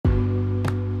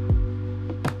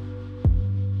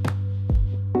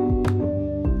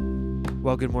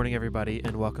Well, good morning, everybody,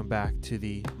 and welcome back to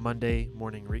the Monday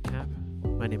morning recap.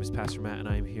 My name is Pastor Matt, and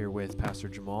I am here with Pastor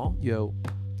Jamal. Yo.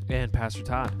 And Pastor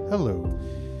Todd. Hello.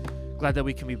 Glad that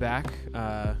we can be back.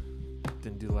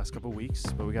 Didn't do the last couple of weeks,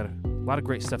 but we got a lot of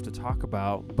great stuff to talk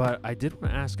about. But I did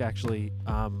want to ask, actually,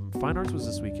 Fine Arts was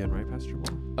this weekend, right, Pastor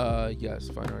Jamal? Yes,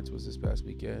 Fine Arts was this past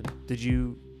weekend. Did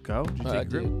you go? Did you take I a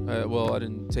group? did. Well, I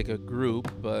didn't take a group,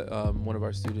 but one of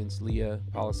our students, Leah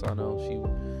Palisano,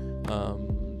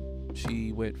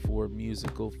 she went for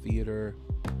musical theater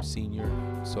senior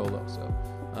solo,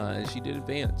 and she did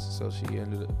advance, so she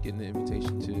ended up getting the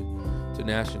invitation to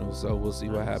nationals. So we'll see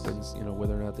what happens,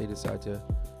 whether or not they decide to,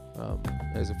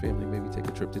 as a family, maybe take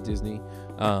a trip to Disney,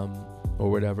 or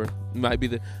whatever. Might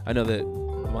be I know that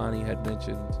Lonnie had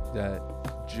mentioned that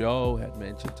Joe had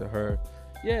mentioned to her,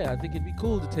 yeah, I think it'd be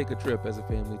cool to take a trip as a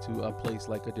family to a place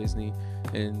like a Disney,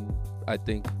 and I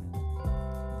think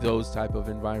those type of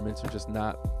environments are just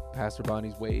not Pastor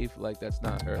Bonnie's wave. Like, that's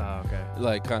not her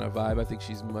like kind of vibe. I think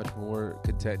she's much more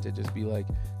content to just be like,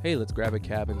 hey, let's grab a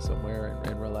cabin somewhere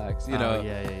and relax,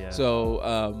 Yeah.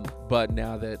 So but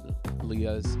now that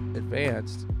Leah's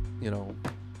advanced,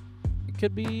 it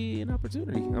could be an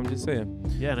opportunity. I'm just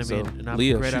saying. Yeah, and I So, mean,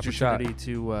 Leah, great shoot your shot. opportunity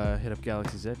to hit up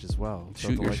Galaxy's Edge as well.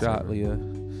 Shoot your shot, Leah.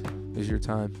 Is your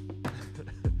time.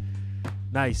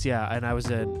 Nice, yeah. And I was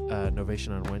at Novation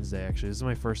on Wednesday, actually. This is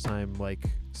my first time,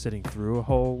 sitting through a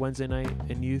whole Wednesday night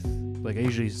in youth. I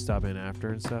usually stop in after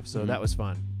and stuff, so that was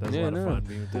fun. That was a lot of fun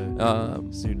being with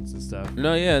the students and stuff.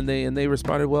 No, yeah, and they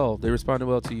responded well. They responded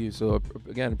well to you. So,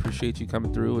 again, appreciate you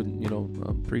coming through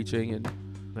and, preaching. And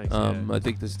Nice, yeah. I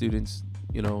think the students,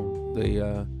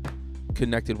 they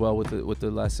connected well with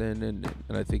the lesson, and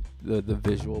I think the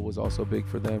visual was also big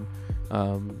for them.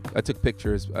 I took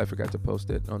pictures. I forgot to post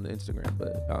it on the Instagram,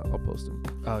 but I'll post them.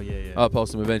 Oh, yeah. I'll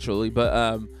post them eventually.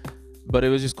 But it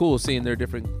was just cool seeing their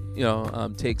different,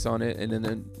 takes on it. And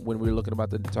then when we were talking about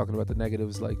the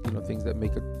negatives, things that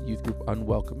make a youth group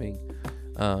unwelcoming.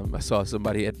 I saw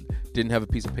somebody didn't have a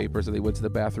piece of paper, so they went to the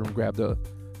bathroom, grabbed a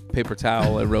paper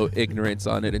towel, and wrote ignorance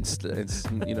on it, and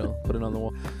put it on the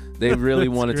wall. They really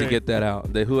wanted to get that out.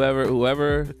 Whoever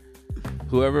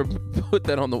put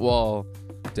that on the wall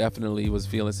definitely was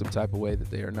feeling some type of way that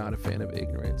they are not a fan of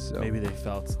ignorance. So Maybe they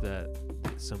felt that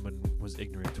someone was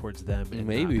ignorant towards them and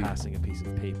Maybe. not passing a piece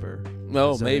of paper.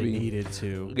 No, so maybe they needed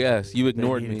to. Yes, you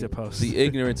ignored needed me. to post. The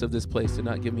ignorance of this place to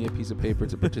not give me a piece of paper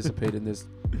to participate in this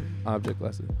object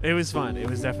lesson. It was fun. It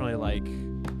was definitely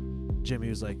Jimmy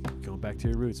was like, going back to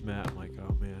your roots, Matt. I'm like,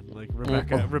 oh man.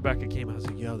 Rebecca came out. I was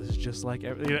like, yo, this is just like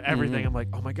everything. Mm-hmm. I'm like,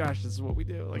 oh my gosh, this is what we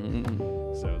do.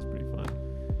 So it was pretty fun.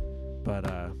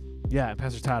 But yeah, and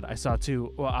Pastor Todd, I saw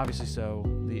too. Well, obviously, so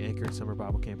the Anchored Summer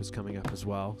Bible Camp is coming up as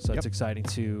well. So it's exciting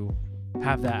to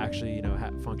have that actually,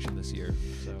 function this year.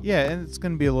 So. Yeah, and it's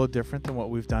going to be a little different than what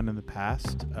we've done in the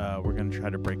past. We're going to try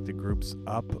to break the groups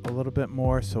up a little bit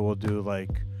more. So we'll do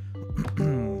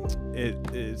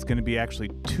it's going to be actually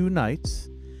 2 nights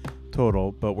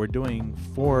total, but we're doing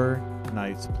 4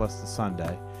 nights plus the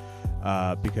Sunday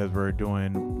because we're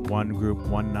doing one group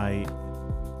one night,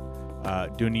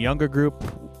 doing a younger group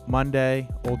Monday,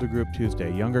 older group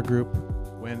Tuesday, younger group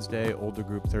Wednesday, older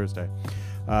group Thursday.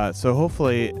 So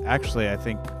hopefully, actually, I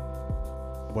think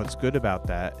what's good about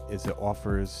that is it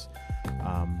offers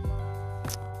a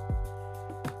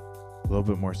little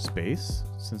bit more space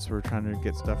since we're trying to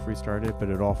get stuff restarted, but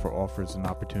it also offers an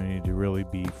opportunity to really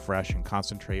be fresh and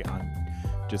concentrate on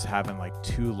just having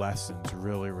 2 lessons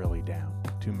really down,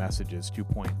 2 messages, 2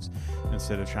 points,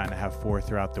 instead of trying to have 4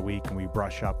 throughout the week and we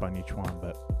brush up on each one.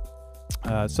 But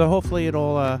so hopefully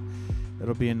it'll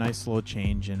be a nice little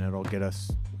change and it'll get us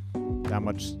that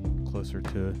much closer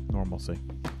to normalcy.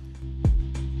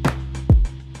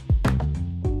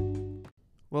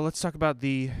 Well, let's talk about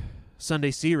the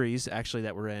Sunday series actually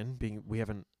that we're in.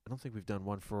 I don't think we've done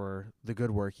one for the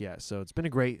good work yet. So it's been a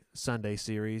great Sunday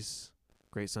series,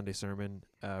 great Sunday sermon,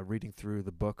 reading through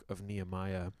the book of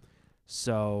Nehemiah.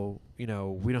 So, we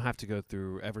don't have to go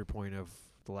through every point of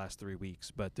the last 3 weeks,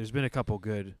 but there's been a couple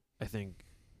good, I think,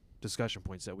 discussion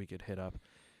points that we could hit up.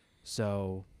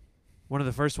 So one of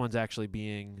the first ones actually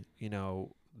being,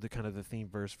 the kind of the theme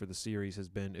verse for the series has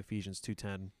been Ephesians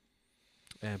 2:10.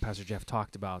 And Pastor Jeff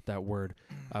talked about that word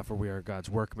for we are God's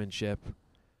workmanship,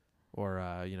 or,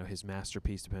 his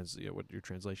masterpiece, depends what your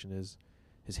translation is,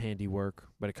 his handiwork.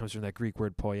 But it comes from that Greek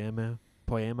word poema,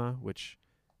 which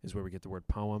is where we get the word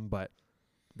poem, but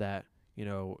that,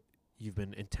 you've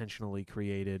been intentionally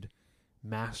created,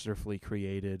 masterfully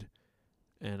created.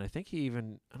 And I think I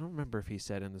don't remember if he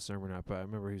said in the sermon or not, but I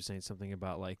remember he was saying something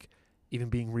about even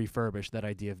being refurbished, that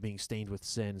idea of being stained with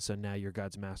sin. So now you're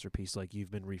God's masterpiece, you've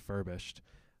been refurbished.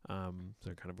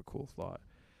 So kind of a cool thought.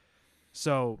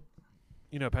 So,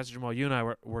 Pastor Jamal, you and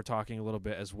I were talking a little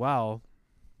bit as well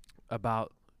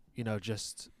about,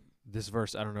 just this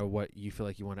verse. I don't know what you feel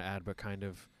like you want to add, but kind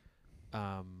of,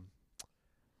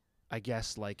 I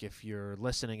guess, like, if you're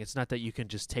listening, it's not that you can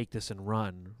just take this and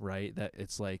run, right? That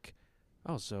it's like,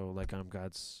 oh, so like I'm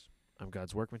God's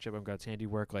workmanship, I'm God's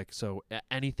handiwork. Like, so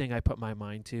anything I put my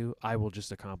mind to, I will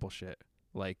just accomplish it.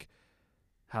 Like,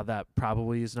 how that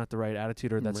probably is not the right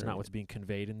attitude, or that's not what's being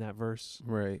conveyed in that verse.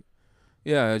 Right.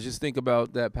 Yeah, I just think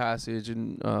about that passage,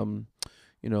 and I'm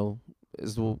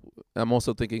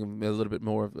also thinking a little bit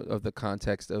more of the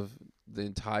context of the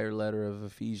entire letter of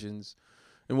Ephesians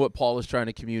and what Paul is trying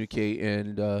to communicate,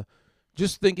 and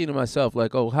just thinking to myself,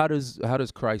 like, oh, how does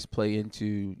Christ play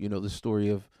into the story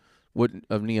of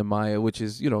Nehemiah, which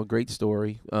is a great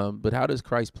story, but how does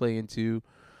Christ play into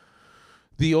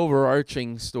the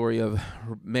overarching story of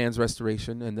man's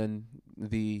restoration, and then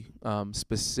the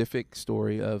specific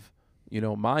story of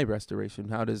my restoration?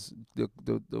 How does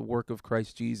the work of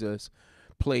Christ Jesus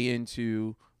play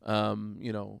into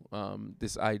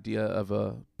this idea of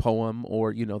a poem,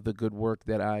 or the good work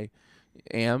that I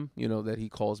am, that he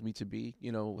calls me to be?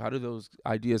 How do those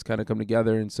ideas kind of come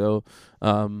together? And so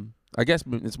I guess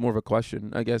it's more of a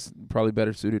question, I guess, probably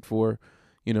better suited for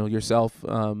yourself,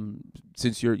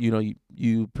 since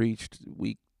you preached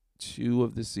week 2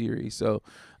 of the series, so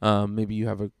maybe you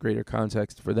have a greater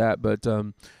context for that. But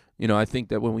I think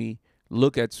that when we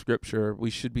look at Scripture, we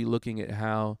should be looking at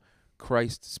how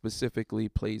Christ specifically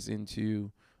plays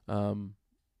into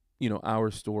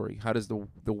our story. How does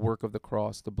the work of the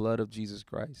cross, the blood of Jesus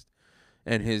Christ,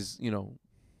 and his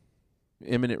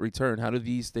imminent return, how do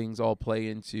these things all play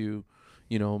into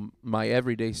my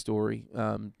everyday story,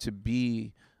 to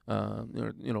be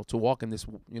to walk in this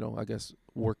I guess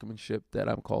workmanship that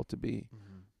I'm called to be.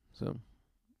 Mm-hmm. So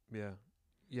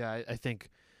I think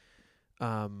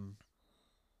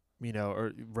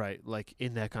or right, like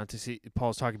in that context,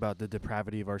 Paul's talking about the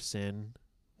depravity of our sin,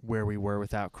 where we were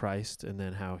without Christ, and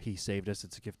then how he saved us.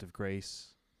 It's a gift of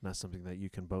grace, not something that you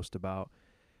can boast about.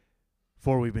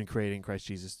 For we've been created in Christ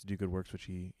Jesus to do good works, which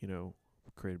he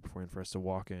created beforehand for us to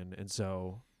walk in. And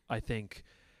so I think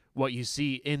what you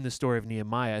see in the story of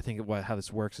Nehemiah, I think how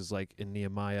this works is, like, in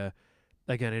Nehemiah,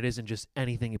 again, it isn't just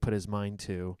anything he put his mind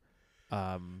to.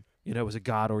 It was a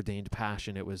God-ordained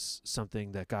passion. It was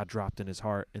something that God dropped in his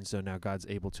heart, and so now God's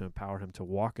able to empower him to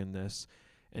walk in this.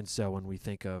 And so when we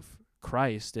think of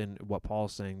Christ and what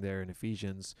Paul's saying there in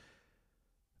Ephesians,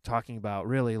 talking about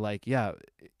really, like,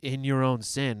 in your own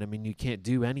sin, I mean, you can't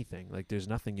do anything. Like, there's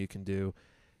nothing you can do,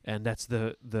 and that's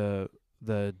the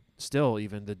still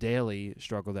even the daily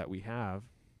struggle that we have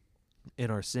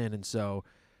in our sin. And so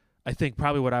I think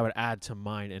probably what I would add to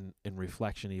mine in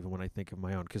reflection, even when I think of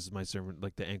my own, because my sermon,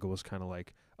 like, the angle was kind of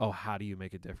like, oh, how do you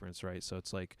make a difference, right? So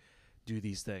it's like, do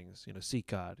these things, seek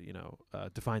God,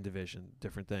 define division,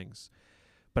 different things.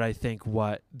 But I think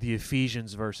what the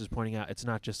Ephesians verse is pointing out, it's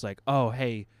not just like, oh,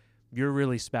 hey, you're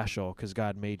really special because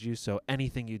God made you, so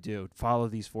anything you do, follow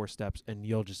these 4 steps and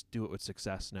you'll just do it with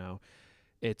success now.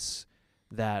 It's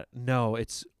that, no,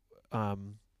 it's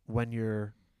when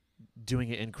you're doing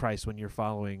it in Christ, when you're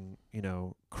following,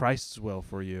 Christ's will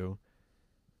for you,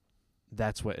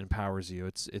 that's what empowers you.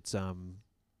 It's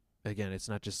again, it's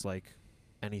not just like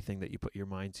anything that you put your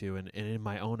mind to, and in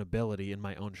my own ability, in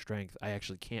my own strength, I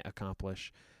actually can't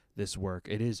accomplish this work.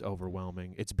 It is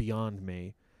overwhelming. It's beyond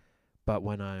me. But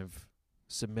when I've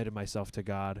submitted myself to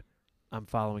God, I'm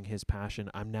following his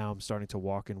passion. I'm starting to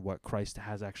walk in what Christ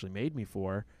has actually made me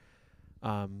for.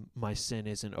 My sin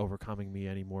isn't overcoming me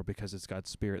anymore because it's God's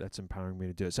Spirit that's empowering me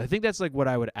to do it. So I think that's like what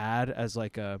I would add as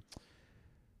like a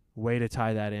way to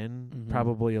tie that in,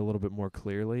 probably a little bit more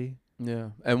clearly. Yeah.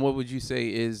 And what would you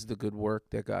say is the good work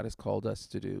that God has called us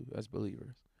to do as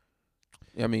believers?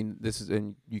 I mean, this is,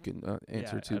 and you can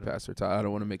answer too, Pastor Todd. I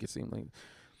don't want to make it seem like,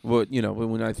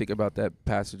 when I think about that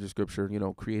passage of Scripture,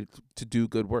 created to do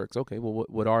good works. Okay, well,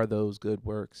 what are those good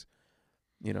works?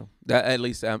 That at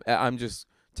least I'm just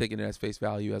taking it as face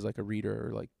value as like a reader,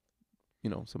 or like,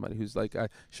 somebody who's like, I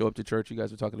show up to church, you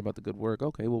guys are talking about the good work.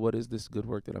 Okay, well, what is this good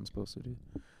work that I'm supposed to do?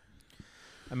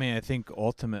 I mean, I think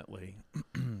ultimately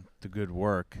the good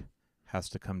work has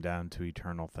to come down to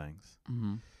eternal things.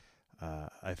 Mm-hmm.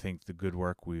 I think the good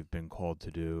work we've been called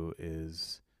to do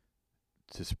is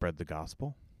to spread the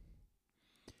gospel,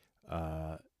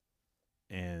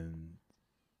 and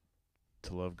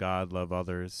to love God, love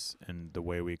others, and the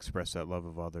way we express that love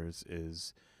of others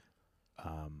is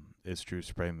through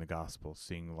spreading the gospel,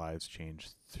 seeing lives change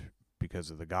because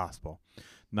of the gospel.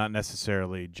 Not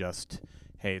necessarily just,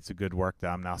 hey, it's a good work that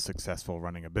I'm now successful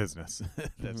running a business.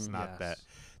 That's not that.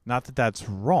 Not that that's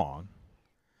wrong,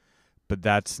 but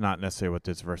that's not necessarily what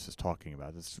this verse is talking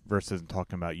about. This verse isn't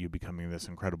talking about you becoming this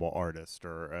incredible artist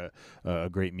or a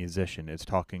great musician. It's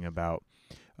talking about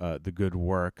the good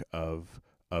work of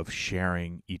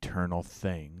sharing eternal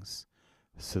things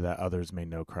so that others may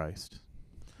know Christ.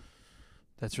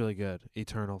 That's really good.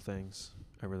 Eternal things.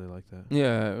 I really like that.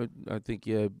 Yeah, I think,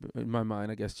 in my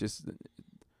mind, I guess just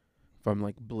if I'm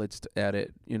like blitzed at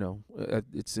it,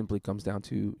 it simply comes down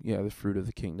to, the fruit of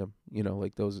the kingdom,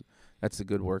 like that's the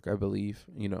good work, I believe,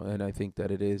 and I think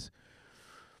that it is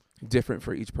different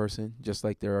for each person, just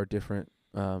like there are different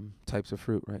types of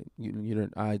fruit, right?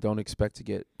 I don't expect to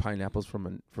get pineapples from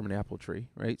an apple tree,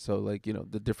 right? So like,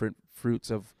 the different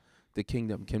fruits of the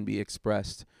kingdom can be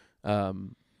expressed,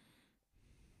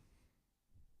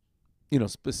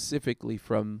 specifically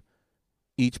from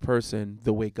each person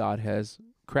the way God has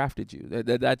crafted you.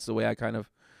 That's the way I kind of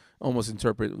almost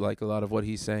interpret like a lot of what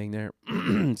he's saying there.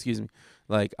 Excuse me.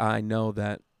 Like, I know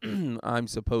that I'm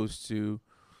supposed to,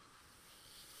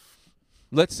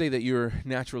 let's say that you're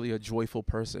naturally a joyful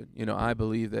person. I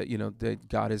believe that, that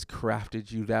God has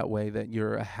crafted you that way, that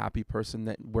you're a happy person,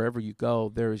 that wherever you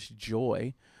go, there is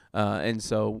joy. And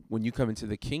so when you come into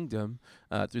the kingdom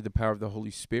through the power of the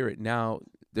Holy Spirit, now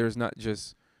there's not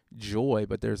just joy,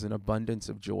 but there's an abundance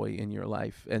of joy in your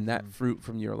life. And that fruit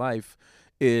from your life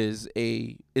is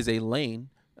a lane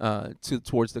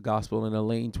towards the gospel and a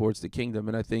lane towards the kingdom.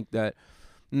 And I think that,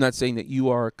 I'm not saying that you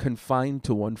are confined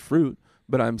to one fruit,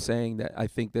 but I'm saying that I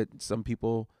think that some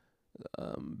people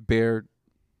bear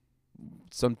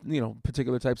some,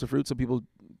 particular types of fruit. Some people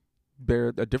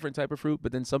bear a different type of fruit,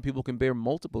 but then some people can bear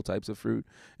multiple types of fruit.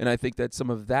 And I think that some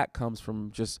of that comes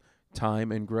from just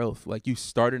time and growth. Like, you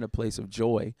start in a place of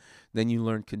joy, then you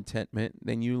learn contentment,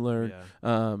 then you learn,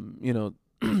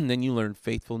 then you learn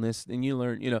faithfulness, then you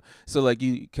learn, so like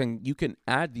you can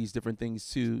add these different things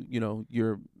to,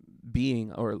 your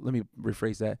being. Or let me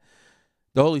rephrase that.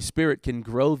 The Holy Spirit can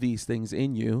grow these things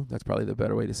in you. That's probably the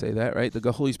better way to say that, right?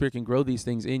 The Holy Spirit can grow these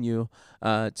things in you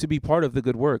to be part of the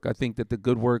good work. I think that the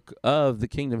good work of the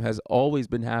kingdom has always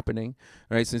been happening,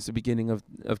 right, since the beginning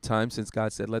of time, since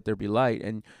God said, let there be light.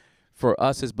 And for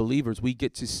us as believers, we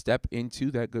get to step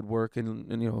into that good work.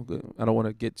 And I don't want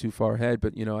to get too far ahead,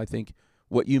 but, I think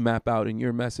what you map out in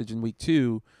your message in week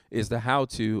 2 is the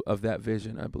how-to of that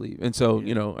vision, I believe. And so,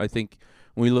 I think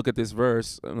when we look at this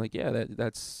verse, I'm like,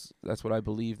 that's what I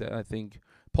believe, that I think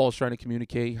Paul's trying to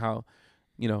communicate, how,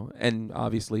 and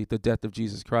obviously the death of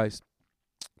Jesus Christ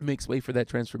makes way for that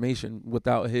transformation.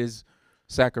 Without his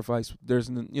sacrifice,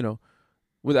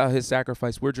 without his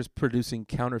sacrifice, we're just producing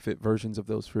counterfeit versions of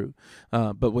those fruit.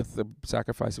 But with the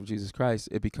sacrifice of Jesus Christ,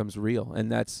 it becomes real. And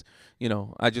that's,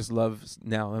 I just love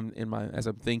now as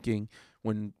I'm thinking,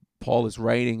 when Paul is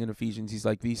writing in Ephesians, he's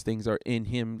like, these things are in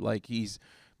him, like he's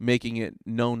making it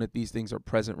known that these things are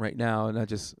present right now. And I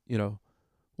just,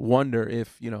 wonder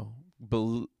if,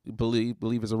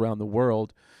 believers around the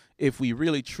world, if we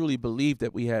really truly believe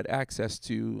that we had access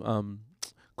to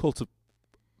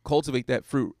cultivate that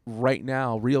fruit right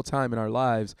now, real time in our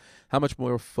lives, how much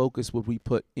more focus would we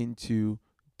put into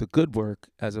the good work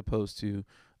as opposed to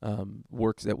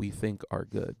works that we think are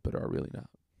good but are really not?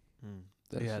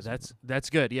 That's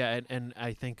good. Yeah, and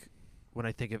I think when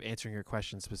I think of answering your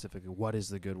question specifically, what is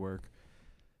the good work?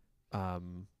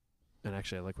 And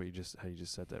actually, I like how you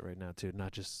just said that right now too.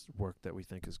 Not just work that we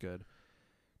think is good,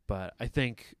 but I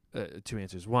think 2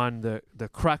 answers. One, the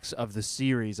crux of the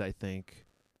series, I think,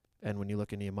 and when you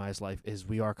look at Nehemiah's life, is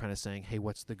we are kind of saying, hey,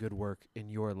 what's the good work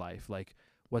in your life? Like,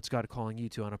 what's God calling you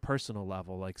to on a personal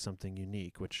level, like something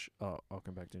unique, which I'll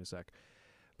come back to in a sec.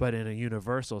 But in a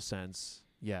universal sense,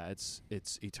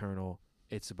 it's eternal.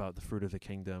 It's about the fruit of the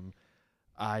kingdom.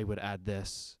 I would add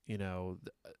this,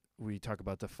 we talk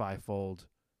about the fivefold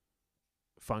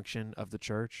function of the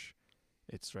church.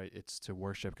 It's to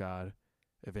worship God,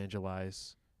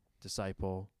 evangelize,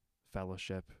 disciple,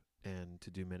 fellowship, and to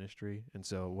do ministry. And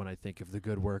so when I think of the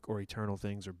good work or eternal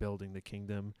things or building the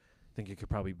kingdom, I think it could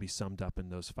probably be summed up in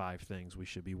those 5 things. We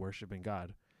should be worshiping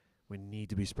God. We need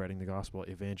to be spreading the gospel,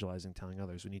 evangelizing, telling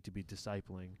others. We need to be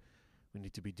discipling. We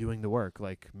need to be doing the work,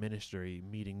 like ministry,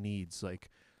 meeting needs, like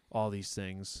all these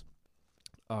things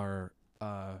are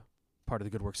part of the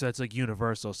good work. So that's like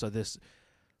universal. So this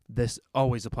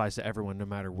always applies to everyone, no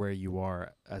matter where you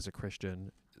are as a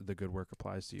Christian. The good work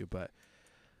applies to you. But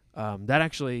that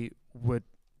actually would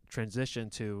transition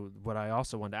to what I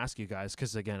also wanted to ask you guys,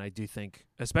 because again, I do think,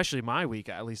 especially my week,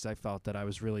 at least I felt that I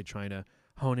was really trying to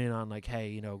hone in on like,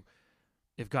 hey,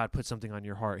 if God put something on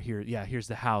your heart here, here's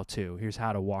the how-to. Here's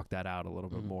how to walk that out a little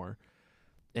bit more.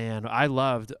 And I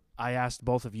asked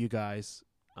both of you guys,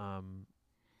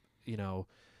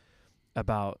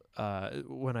 about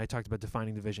when I talked about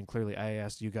defining the vision clearly. I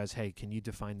asked you guys, hey, can you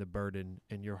define the burden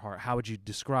in your heart? How would you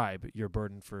describe your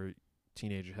burden for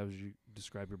teenagers? How would you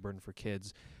describe your burden for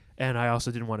kids? And I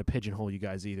also didn't want to pigeonhole you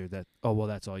guys either that, oh, well,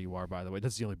 that's all you are, by the way.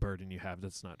 That's the only burden you have.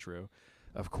 That's not true,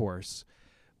 of course.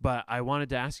 But I wanted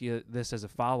to ask you this as a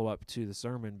follow-up to the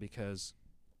sermon because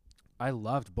I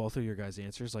loved both of your guys'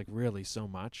 answers, like really so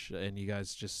much. And you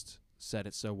guys just said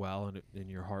it so well, and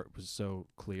your heart was so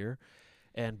clear.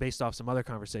 And based off some other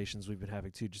conversations we've been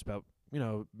having too, just about,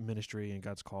 ministry and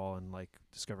God's call and like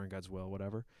discovering God's will,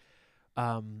 whatever.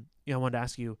 I wanted to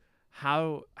ask you,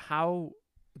 how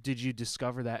did you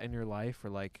discover that in your life, or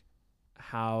like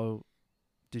how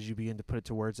did you begin to put it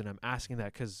to words? And I'm asking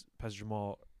that because Pastor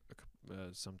Jamal,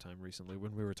 sometime recently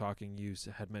when we were talking, you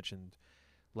had mentioned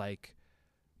like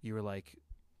you were like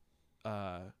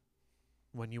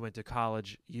when you went to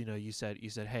college, you said,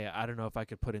 hey, I don't know if I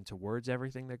could put into words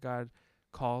everything that God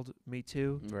called me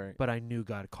to, Right. but I knew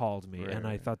God called me, Right, and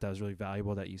I right. thought that was really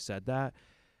valuable that you said that.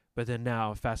 But then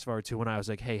now, fast forward to when I was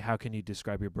like, hey, how can you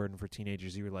describe your burden for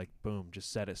teenagers? You were like, boom, just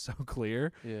said it so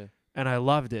clear. Yeah. And I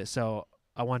loved it. So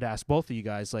I wanted to ask both of you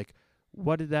guys, like,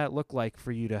 what did that look like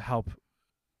for you to help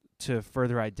to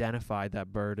further identify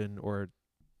that burden, or,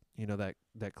 that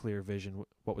clear vision?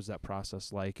 What was that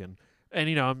process like? And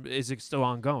is it still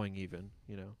ongoing even,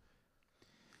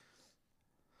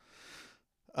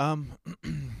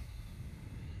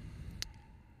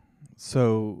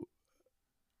 So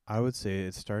I would say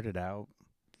it started out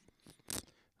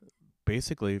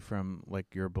basically from like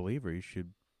you're a believer, you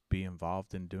should be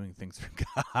involved in doing things for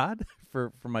God.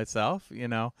 For myself,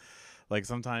 like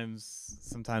sometimes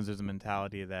there's a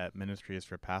mentality that ministry is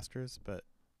for pastors, but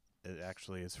it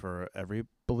actually is for every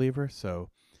believer. So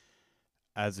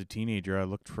as a teenager, I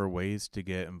looked for ways to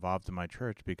get involved in my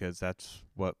church because that's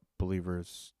what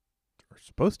believers are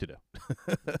supposed to do,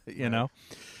 Right.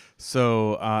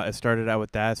 So it started out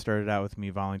with that. It started out with me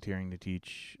volunteering to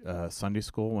teach Sunday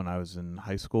school when I was in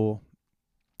high school.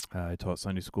 I taught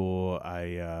Sunday school.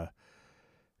 It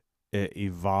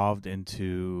evolved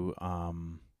into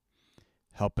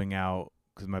helping out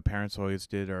because my parents always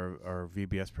did our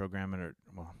VBS program,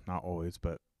 well, not always,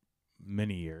 but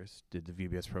many years did the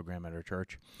VBS program at our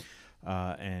church,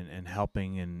 and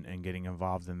helping and getting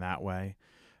involved in that way.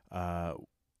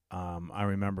 I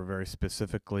remember very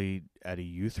specifically at a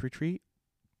youth retreat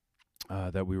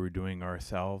that we were doing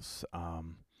ourselves.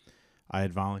 I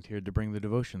had volunteered to bring the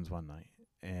devotions one night,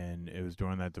 and it was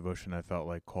during that devotion I felt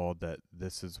like called that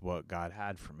this is what God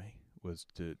had for me, was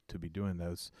to be doing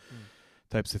those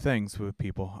types of things with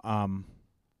people.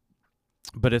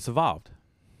 But it's evolved.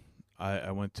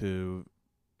 I went to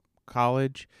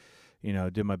college,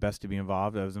 did my best to be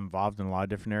involved. I was involved in a lot of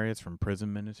different areas, from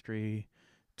prison ministry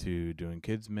to doing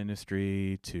kids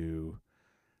ministry to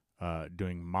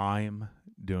doing mime,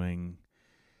 doing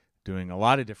a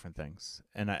lot of different things.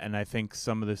 And I think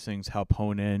some of those things help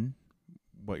hone in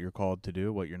what you're called to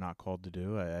do, what you're not called to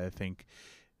do. I think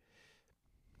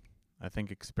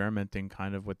experimenting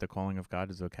kind of with the calling of God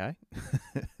is okay.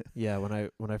 Yeah, when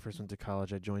I first went to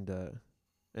college, I joined an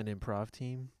improv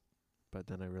team, but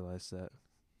then I realized that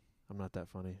I'm not that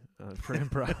funny for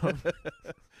improv.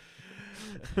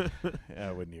 Yeah,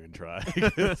 I wouldn't even try.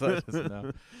 So I just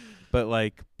know. But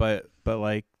like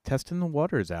testing the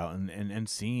waters out and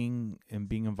seeing and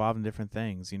being involved in different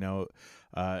things. In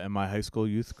my high school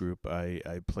youth group, I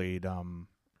played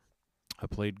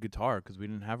guitar because we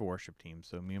didn't have a worship team.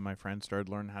 So me and my friends started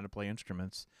learning how to play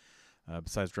instruments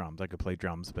besides drums. I could play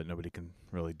drums, but nobody can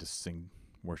really just sing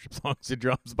worship songs to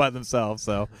drums by themselves.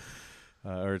 So,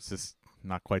 or it's just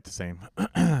not quite the same.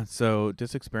 So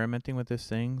just experimenting with these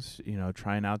things,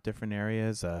 trying out different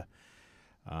areas. I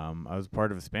was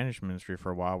part of a Spanish ministry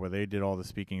for a while where they did all the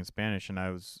speaking in Spanish, and I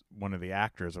was one of the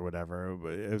actors or whatever.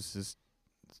 It was just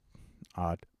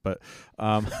odd, but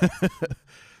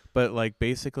but like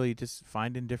basically just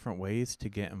finding different ways to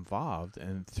get involved,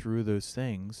 and through those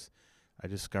things, I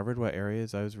discovered what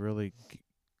areas I was really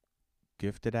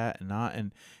gifted at and not,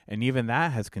 and even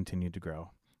that has continued to grow.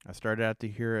 I started out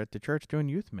here at the church doing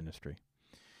youth ministry,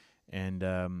 and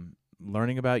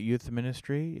learning about youth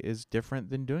ministry is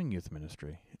different than doing youth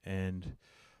ministry. And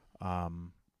I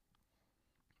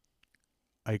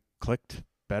clicked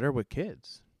better with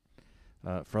kids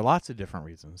for lots of different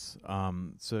reasons.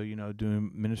 So,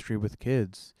 doing ministry with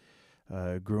kids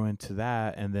grew into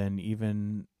that. And then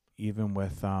even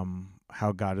with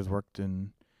how God has worked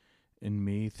in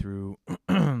me through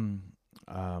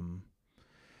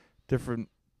different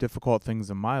difficult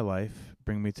things in my life,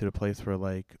 bring me to the place where,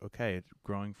 like, okay,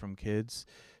 growing from kids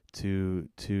to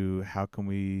how can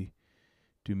we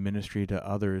do ministry to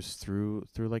others through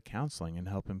like counseling and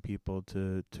helping people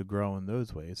to grow in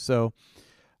those ways. So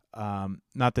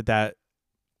not that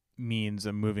means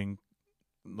I'm moving,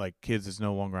 like kids is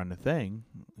no longer on the thing,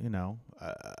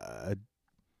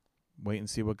 wait and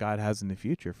see what God has in the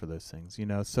future for those things,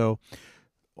 So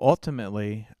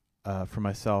ultimately, for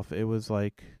myself, it was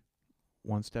like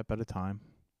one step at a time,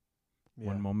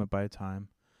 one moment by a time.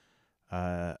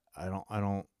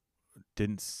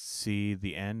 Didn't see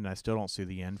the end, and I still don't see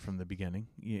the end from the beginning.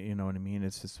 You know what I mean?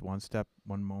 It's just one step,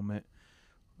 one moment.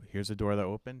 Here's a door that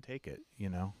opened, take it,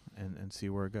 and see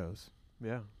where it goes.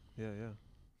 Yeah.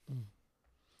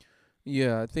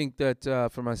 Yeah, I think that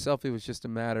for myself, it was just a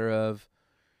matter of,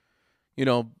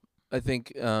 I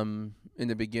think in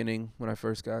the beginning when I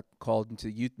first got called into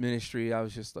youth ministry, I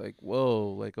was just like,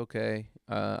 whoa, like, okay,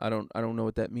 I don't know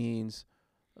what that means,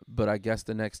 but I guess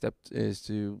the next step is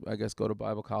to, go to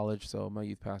Bible college. So my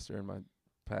youth pastor and my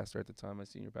pastor at the time, my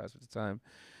senior pastor at the time,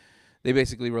 they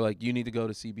basically were like, you need to go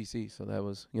to CBC. So that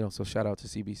was, so shout out to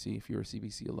CBC. If you're a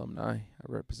CBC alumni, I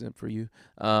represent for you.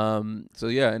 So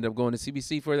yeah, I ended up going to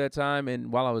CBC for that time.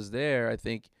 And while I was there, I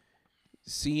think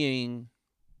seeing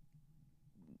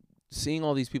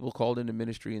all these people called into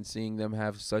ministry and seeing them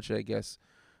have such, a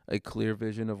clear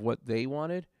vision of what they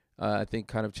wanted, I think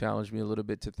kind of challenged me a little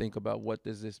bit to think about, what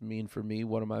does this mean for me?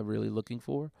 What am I really looking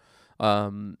for?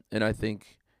 And I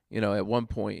think, at one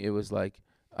point it was like,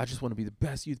 I just want to be the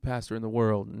best youth pastor in the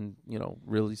world, and,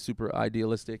 really super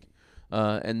idealistic.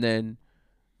 And then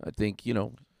I think,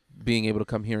 being able to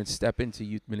come here and step into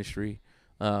youth ministry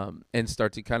and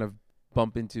start to kind of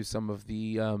bump into some of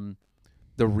the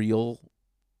real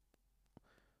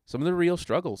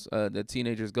struggles that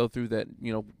teenagers go through that,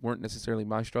 weren't necessarily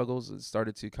my struggles. It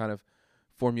started to kind of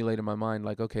formulate in my mind,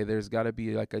 like, okay, there's got to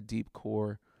be like a deep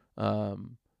core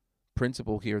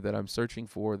principle here that I'm searching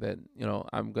for, that,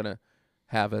 I'm going to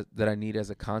have that I need as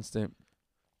a constant.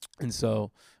 And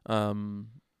so,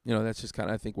 that's just kind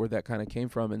of, I think, where that kind of came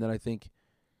from. And then I think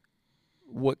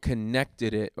what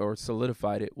connected it or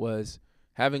solidified it was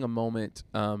having a moment.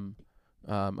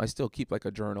 I still keep like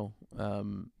a journal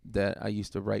that I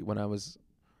used to write when I was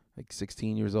like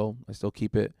 16 years old. I still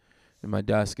keep it in my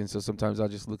desk. And so sometimes I'll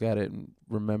just look at it and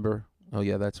remember, oh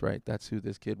yeah, that's right, that's who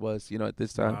this kid was, at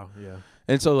this time. Wow, yeah.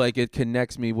 And so like it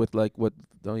connects me with like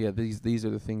these are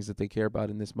the things that they care about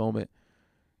in this moment.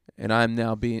 And I'm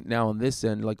now on this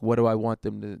end, like, what do I want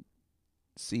them to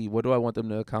see? What do I want them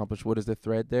to accomplish? What is the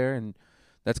thread there? And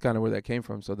that's kind of where that came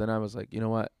from. So then I was like, you know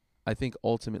what? I think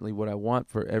ultimately what I want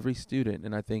for every student,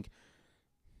 and I think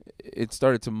it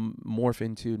started to morph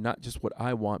into not just what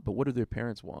I want, but what do their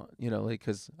parents want?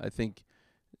 Because I think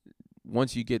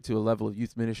once you get to a level of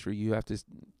youth ministry, you have to,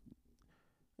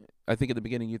 I think at the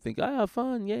beginning you think,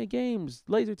 fun, yeah, games,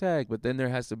 laser tag. But then there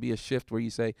has to be a shift where you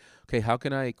say, okay, how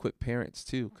can I equip parents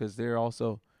too? Because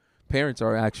parents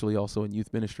are actually also in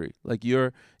youth ministry. Like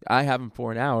I have them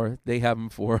for an hour, they have them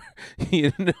for,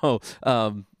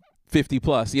 50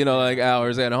 plus,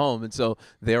 hours at home. And so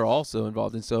they're also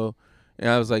involved. And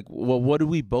I was like, well, what do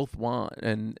we both want?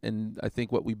 And I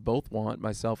think what we both want,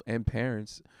 myself and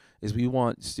parents, is we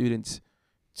want students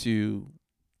to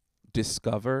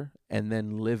discover and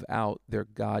then live out their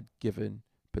God-given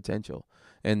potential.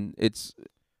 And it's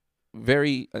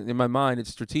very, in my mind, it's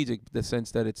strategic in the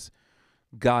sense that it's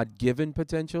God-given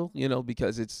potential,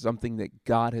 because it's something that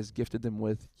God has gifted them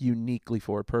with uniquely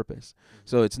for a purpose.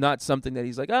 So it's not something that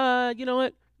he's like, you know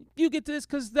what, you get this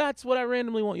because that's what I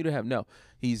randomly want you to have. No,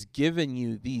 he's given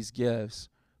you these gifts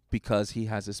because he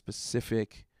has a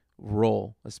specific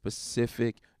role, a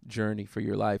specific journey for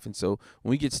your life. And so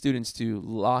when we get students to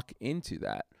lock into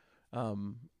that,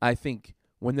 I think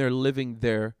when they're living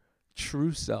their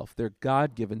true self, their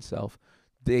God-given self,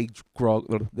 they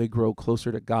grow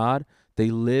closer to God. They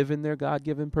live in their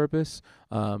God-given purpose.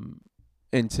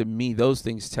 And to me, those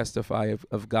things testify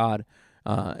of God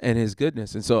and his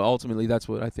goodness. And so ultimately, that's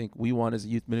what I think we want as a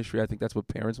youth ministry. I think that's what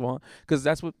parents want. Because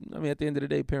that's what, at the end of the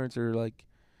day, parents are like,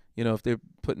 if they're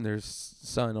putting their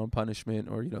son on punishment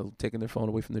or, taking their phone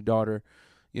away from their daughter,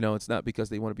 it's not because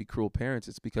they want to be cruel parents.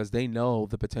 It's because they know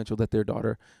the potential that their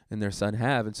daughter and their son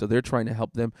have. And so they're trying to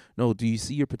help them. No, do you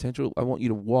see your potential? I want you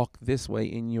to walk this way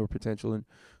in your potential and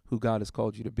who God has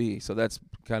called you to be. So that's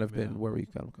kind of been where we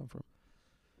kind of come from.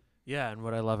 Yeah, and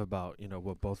what I love about,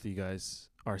 what both of you guys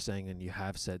are saying and you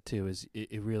have said too is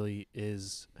it really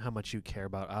is how much you care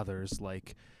about others,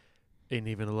 like, and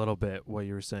even a little bit what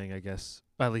you were saying, I guess,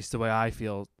 at least the way I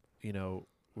feel,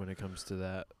 when it comes to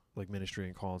that, like ministry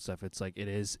and call and stuff, it's like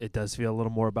it does feel a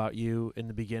little more about you in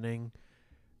the beginning.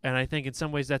 And I think in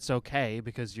some ways that's okay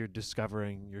because you're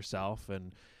discovering yourself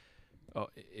and oh,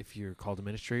 if you're called to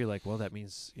ministry, like, well, that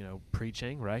means, you know,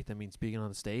 preaching, right? That means being on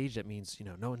the stage. That means, you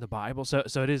know, knowing the Bible. So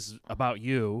it is about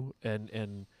you.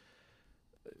 And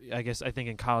I guess I think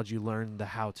in college you learn the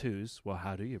how-tos. Well,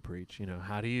 how do you preach? You know,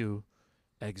 how do you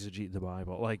exegete the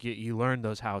Bible? Like, you learn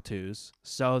those how-tos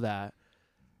so that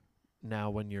now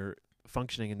when you're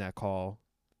functioning in that call,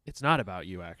 it's not about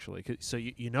you, actually. So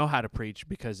you know how to preach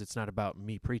because it's not about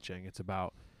me preaching. It's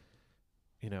about,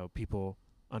 you know, people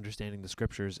understanding the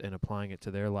scriptures and applying it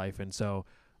to their life. And so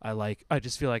I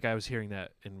just feel like I was hearing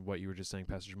that in what you were just saying,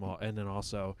 Pastor Jamal, and then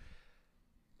also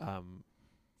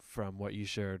from what you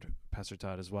shared, Pastor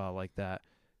Todd, as well, like that,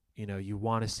 you know, you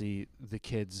want to see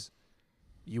kids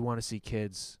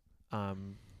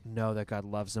know that God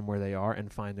loves them where they are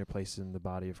and find their place in the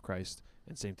body of Christ.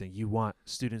 And same thing, you want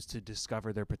students to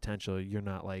discover their potential. You're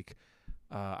not like,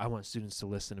 I want students to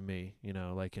listen to me, you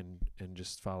know, like, and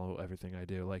just follow everything I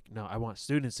do. Like, no, I want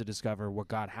students to discover what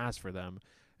God has for them.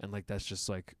 And like, that's just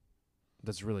like,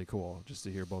 that's really cool just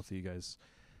to hear both of you guys.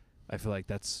 I feel like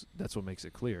that's what makes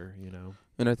it clear, you know.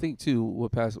 And I think too,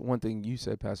 one thing you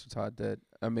said, Pastor Todd, that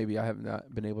maybe I have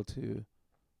not been able to,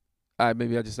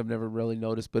 maybe I just have never really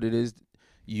noticed, but it is,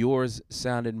 yours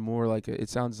sounded more like it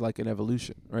sounds like an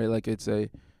evolution, right? Like it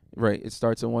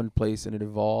starts in one place and it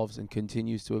evolves and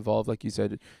continues to evolve. Like you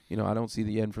said, you know, I don't see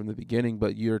the end from the beginning,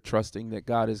 but you're trusting that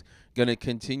God is going to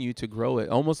continue to grow it,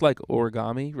 almost like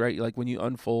origami, right? Like when you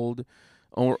unfold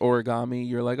origami,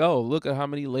 you're like, oh, look at how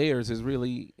many layers is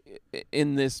really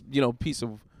in this, you know, piece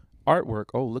of artwork.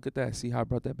 Oh, look at that. See how I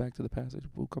brought that back to the passage?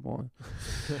 Oh, come on.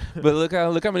 But look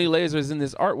how many layers is in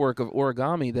this artwork of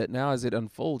origami that now as it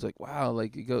unfolds, like, wow,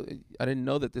 like you go, I didn't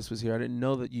know that this was here. I didn't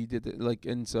know that you did that. Like,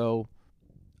 and so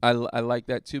I like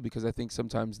that too, because I think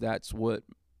sometimes that's what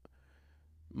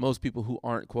most people who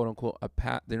aren't quote unquote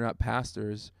they're not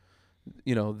pastors,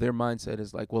 you know, their mindset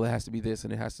is like, well, it has to be this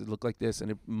and it has to look like this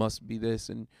and it must be this.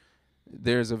 And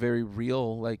there's a very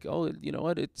real, like, oh, you know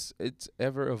what, it's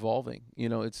ever evolving, you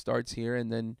know, it starts here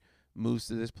and then moves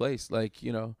to this place, like,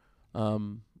 you know,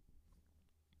 and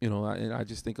I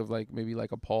just think of like maybe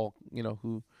like a Paul, you know,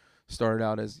 who started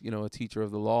out as, you know, a teacher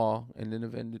of the law and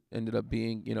then ended up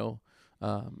being, you know,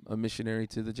 a missionary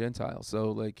to the Gentiles.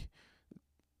 So like,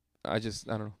 I don't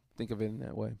know, think of it in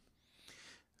that way.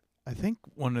 I think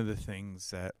one of the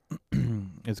things that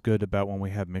is good about when we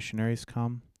have missionaries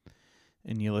come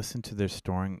and you listen to their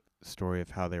story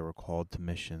of how they were called to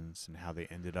missions and how they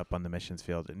ended up on the missions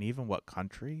field and even what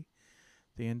country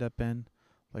they end up in,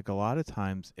 like a lot of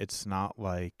times it's not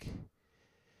like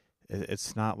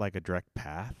a direct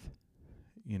path,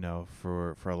 you know,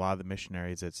 for a lot of the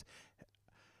missionaries. It's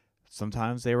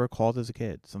sometimes they were called as a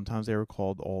kid, sometimes they were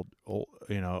called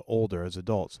older as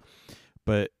adults,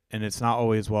 and it's not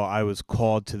always, well, I was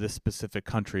called to this specific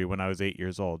country when I was 8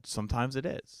 years old. Sometimes it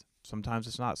is. Sometimes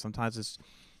it's not. Sometimes it's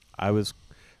I was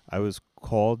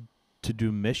called to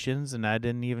do missions and I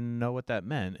didn't even know what that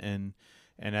meant. And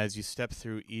as you step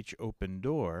through each open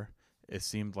door, it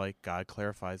seemed like God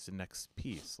clarifies the next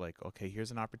piece. Like, okay,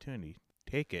 here's an opportunity.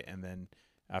 Take it. And then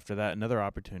after that, another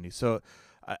opportunity. So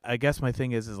I guess my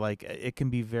thing is like it can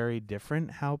be very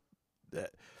different how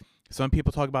some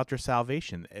people talk about their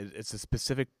salvation. It's a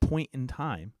specific point in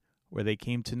time where they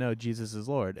came to know Jesus as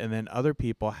Lord. And then other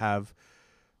people have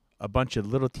a bunch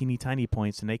of little teeny tiny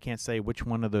points and they can't say which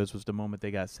one of those was the moment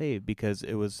they got saved, because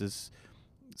it was this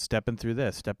stepping through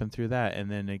this, stepping through that. And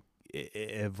then it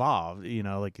evolved, you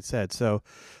know, like you said. So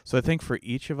I think for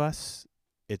each of us,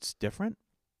 it's different.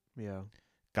 Yeah.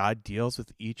 God deals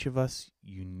with each of us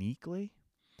uniquely.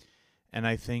 And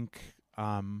I think,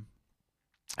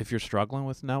 if you're struggling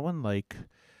with knowing, like,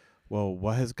 well,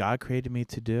 what has God created me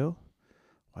to do?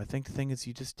 Well, I think the thing is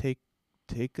you just take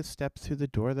a step through the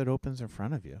door that opens in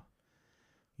front of you.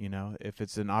 You know, if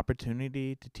it's an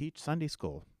opportunity to teach Sunday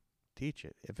school, teach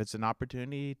it. If it's an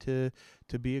opportunity to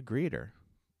be a greeter,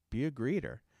 be a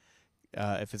greeter.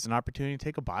 If it's an opportunity to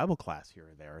take a Bible class here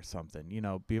or there or something, you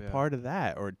know, be a part of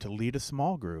that, or to lead a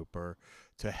small group, or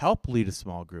to help lead a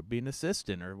small group, be an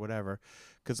assistant or whatever.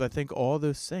 Because I think all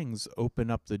those things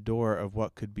open up the door of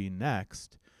what could be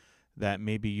next that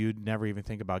maybe you'd never even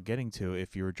think about getting to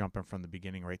if you were jumping from the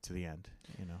beginning right to the end,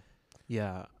 you know?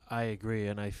 Yeah, I agree.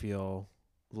 And I feel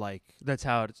like that's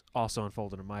how it's also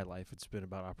unfolded in my life. It's been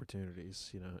about opportunities,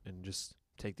 you know, and just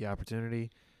take the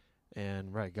opportunity.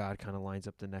 And God kind of lines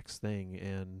up the next thing.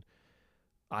 And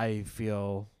I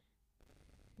feel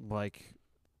like,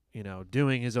 you know,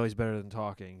 doing is always better than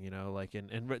talking, you know, like,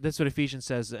 and that's what Ephesians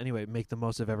says anyway, make the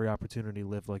most of every opportunity,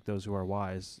 live like those who are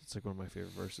wise. It's like one of my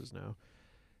favorite verses now.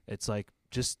 It's like,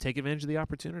 just take advantage of the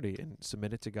opportunity and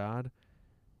submit it to God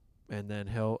and then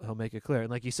he'll make it clear. And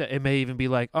like you said, it may even be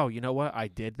like, oh, you know what, I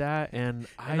did that, and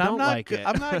I And don't I'm not like it.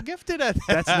 I'm not gifted at that.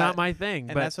 That's not my thing.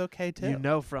 And but that's okay too. you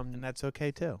know from and that's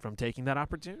okay too. from taking that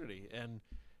opportunity,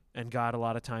 and God a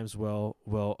lot of times will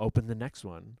open the next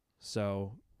one.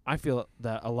 So I feel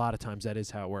that a lot of times that is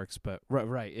how it works, but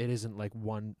right, it isn't like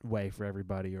one way for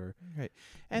everybody. Or Right.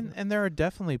 And there are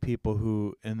definitely people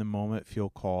who in the moment feel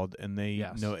called and they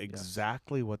Yes, know yes.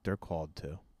 exactly what they're called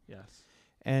to. yes,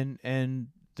 And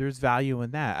there's value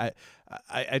in that.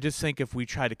 I just think if we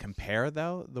try to compare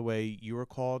though the way you were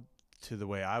called to the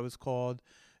way I was called,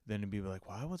 then it'd be like,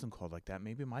 well, I wasn't called like that.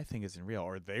 Maybe my thing isn't real,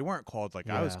 or they weren't called like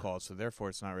I was Yeah. called, so therefore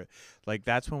it's not real. Like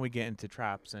that's when we get into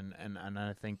traps, and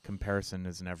I think comparison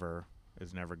is never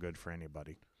good for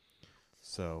anybody.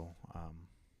 So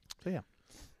yeah.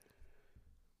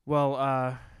 well,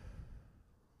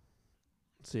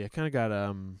 let's see. I kind of got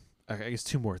I guess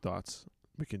two more thoughts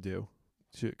we can do.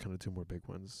 Two more big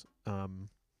ones.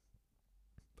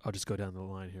 I'll just go down the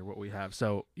line here. What we have.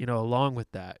 So along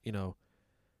with that,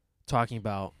 talking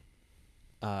about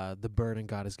the burden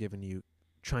God has given you,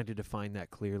 trying to define that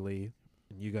clearly,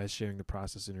 and you guys sharing the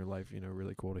process in your life.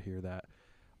 Really cool to hear that.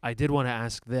 I did want to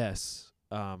ask this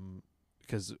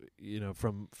because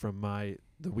from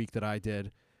the week that I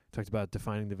did, talked about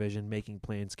defining the vision, making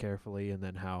plans carefully, and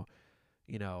then how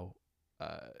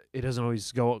it doesn't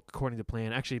always go according to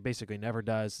plan. Actually, it basically never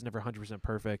does. It's never 100%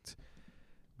 perfect.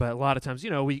 But a lot of times,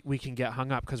 we can get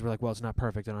hung up because we're like, well, it's not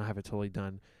perfect. I don't have it totally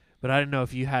done. But I don't know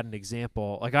if you had an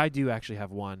example. Like I do actually have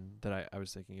one that I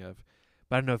was thinking of.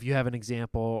 But I don't know if you have an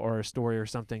example or a story or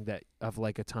something that of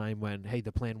like a time when, hey,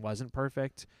 the plan wasn't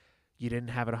perfect. You didn't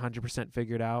have it 100%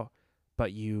 figured out,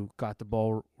 but you got the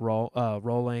ball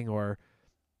rolling or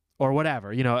whatever.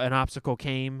 An obstacle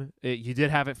came. You did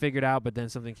have it figured out, but then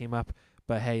something came up.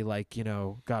 But hey,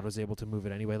 God was able to move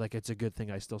it anyway. Like it's a good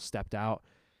thing I still stepped out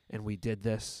and we did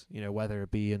this, whether it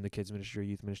be in the kids ministry,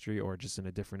 youth ministry, or just in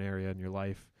a different area in your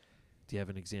life. Do you have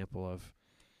an example of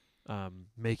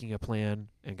making a plan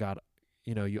and God,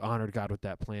 you honored God with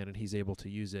that plan and he's able to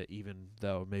use it even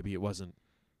though maybe it wasn't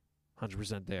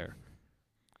 100% there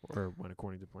or went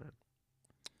according to plan?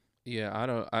 Yeah,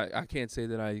 I can't say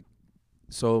that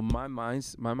so my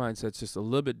mindset's just a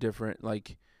little bit different.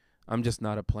 Like I'm just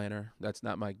not a planner. That's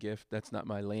not my gift. That's not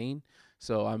my lane.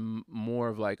 So I'm more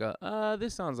of like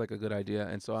this sounds like a good idea.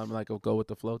 And so I'm like a go with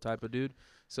the flow type of dude.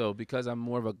 So because I'm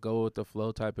more of a go with the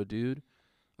flow type of dude,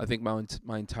 I think my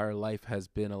entire life has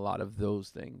been a lot of those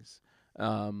things.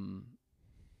 And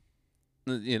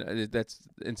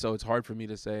so it's hard for me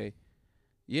to say,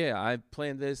 yeah, I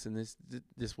planned this and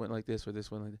this went like this or this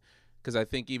went like that. Because I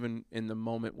think even in the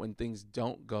moment when things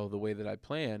don't go the way that I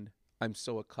planned, I'm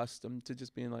so accustomed to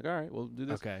just being like, all right, we'll do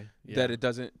this. Okay. Yeah. That it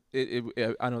doesn't.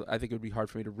 I think it would be hard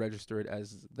for me to register it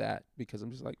as that because I'm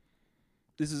just like,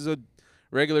 this is a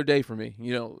regular day for me.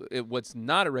 What's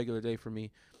not a regular day for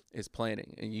me is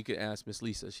planning, and you can ask Miss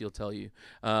Lisa; she'll tell you.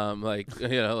 Planning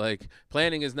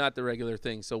is not the regular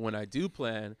thing. So when I do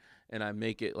plan and I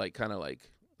make it like kind of like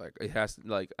it has to,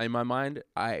 like in my mind,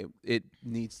 it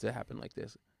needs to happen like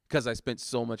this. Because I spent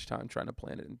so much time trying to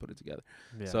plan it and put it together.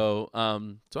 Yeah. So I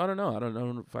don't know. I don't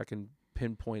know if I can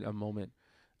pinpoint a moment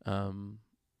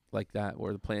like that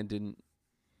where the plan didn't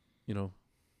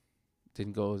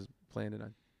go as planned. And I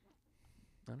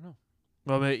don't know.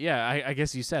 Well, but yeah, I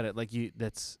guess you said it. Like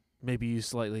that's maybe you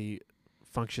slightly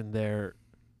function there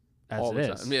as All it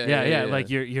the is. time. Yeah. Like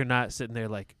you're not sitting there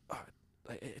like, oh,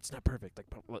 it's not perfect.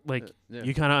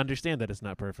 You kind of understand that it's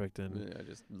not perfect, and I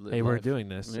just hey, we're doing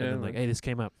this, Yeah, and then like, hey, this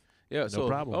came up. Yeah, no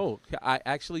problem. Oh, I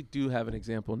actually do have an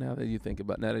example now that you think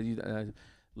about. Now that you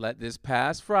this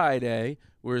past Friday,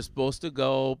 we were supposed to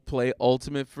go play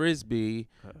ultimate frisbee,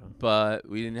 but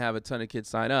we didn't have a ton of kids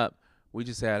sign up. We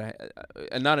just had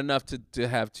not enough to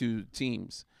have two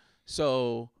teams.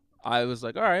 So I was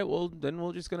like, all right, well then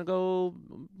we're just gonna go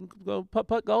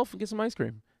putt golf and get some ice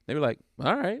cream. They were like,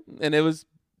 all right, and it was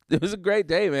a great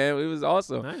day, man. It was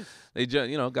awesome. Nice. They got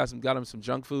them some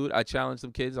junk food. I challenged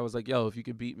some kids. I was like, yo, if you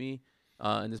can beat me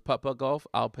in this putt golf,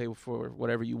 I'll pay for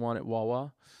whatever you want at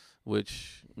Wawa,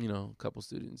 which a couple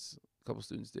students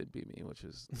did beat me, which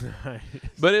is Nice.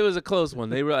 but it was a close one.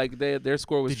 They were like their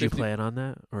score was Did you 50. plan on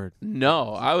that or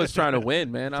No, I was trying to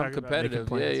win, man. I'm Talking about making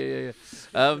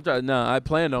competitive. plans. Yeah. No, I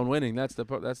planned on winning. That's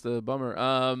the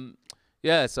bummer.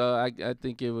 Yeah. So I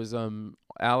think it was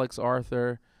Alex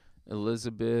Arthur,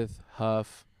 Elizabeth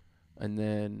Huff, and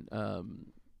then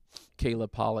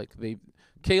Kayla Pollock.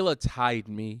 Kayla tied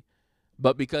me,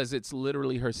 but because it's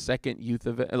literally her second youth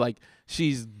event, like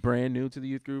she's brand new to the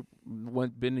youth group,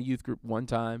 been to youth group one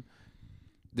time.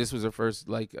 This was her first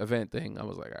like event thing. I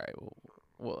was like, all right, well,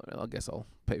 well, I guess I'll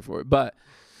pay for it. But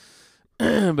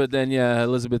but then yeah,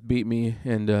 Elizabeth beat me,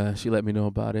 and she let me know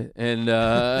about it, and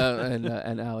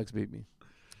Alex beat me.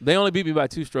 They only beat me by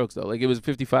 2 strokes though. Like it was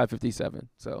 55-57.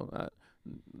 So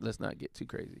let's not get too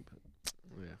crazy.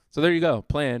 Yeah. So there you go,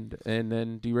 planned and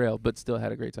then derailed, but still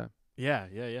had a great time. Yeah.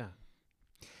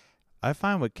 I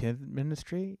find with kid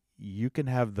ministry, you can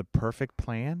have the perfect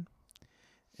plan,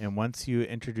 and once you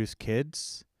introduce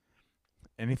kids,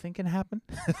 anything can happen.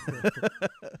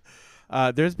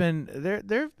 There've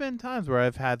been times where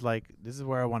I've had like, this is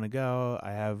where I want to go.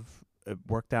 I have it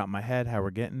worked out in my head how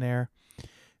we're getting there,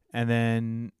 and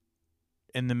then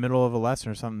in the middle of a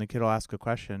lesson or something, the kid will ask a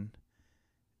question,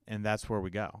 and that's where we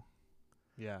go.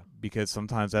 Yeah. Because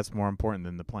sometimes that's more important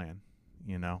than the plan,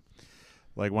 you know?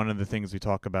 Like one of the things we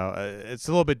talk about, it's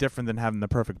a little bit different than having the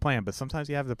perfect plan, but sometimes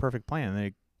you have the perfect plan,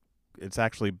 and it's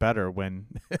actually better when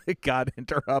God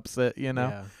interrupts it, you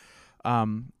know? Yeah.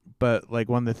 But like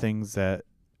one of the things that,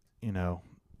 you know,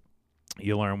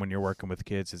 you learn when you're working with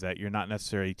kids is that you're not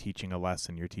necessarily teaching a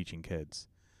lesson, you're teaching kids.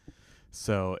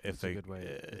 So if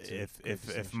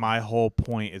if my whole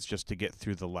point is just to get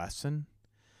through the lesson,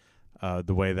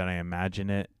 the way that I imagine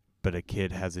it, but a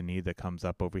kid has a need that comes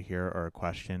up over here or a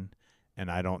question, and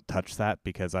I don't touch that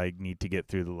because I need to get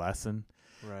through the lesson.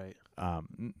 Right.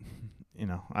 You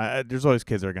know, there's always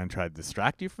kids that are going to try to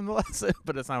distract you from the lesson,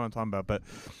 but that's not what I'm talking about. But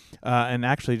and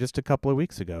actually, just a couple of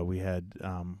weeks ago, we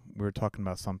were talking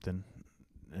about something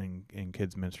in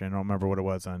kids ministry. I don't remember what it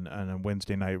was on a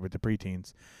Wednesday night with the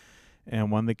preteens,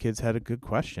 and one of the kids had a good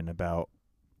question about,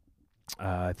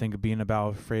 I think, being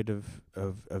afraid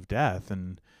of death,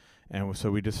 and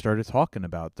so we just started talking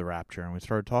about the rapture, and we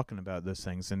started talking about those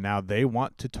things, and now they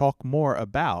want to talk more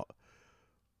about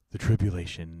the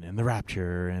tribulation and the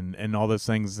rapture and all those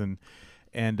things,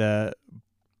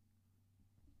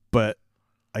 but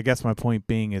I guess my point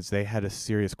being is they had a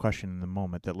serious question in the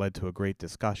moment that led to a great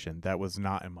discussion that was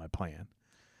not in my plan,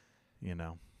 you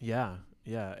know. Yeah,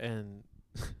 and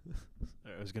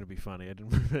it was gonna be funny. I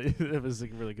didn't. It was a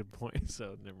really good point.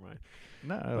 So never mind.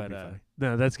 No, But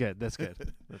no, that's good. That's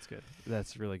good. That's good.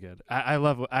 That's really good. I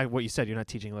love what you said. You're not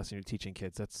teaching a lesson. You're teaching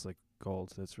kids. That's like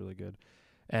gold. That's really good,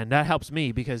 and that helps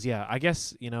me because I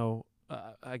guess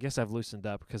I guess I've loosened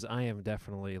up because I am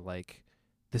definitely like,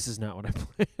 this is not what I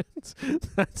planned.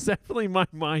 That's definitely my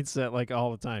mindset like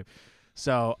all the time.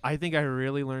 So I think I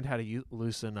really learned how to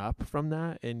loosen up from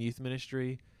that in youth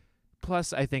ministry.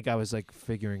 Plus, I think I was like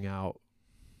figuring out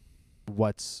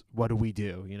what do we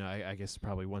do? I guess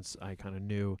probably once I kind of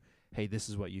knew, hey, this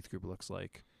is what youth group looks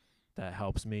like, that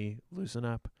helps me loosen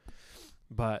up.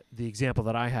 But the example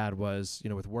that I had was,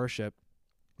 with worship,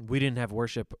 we didn't have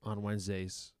worship on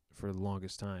Wednesdays for the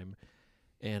longest time.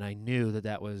 And I knew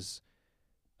that was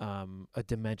a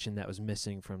dimension that was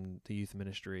missing from the youth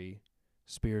ministry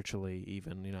spiritually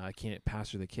even. I can't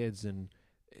pastor the kids and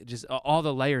just all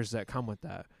the layers that come with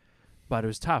that. But it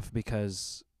was tough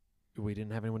because we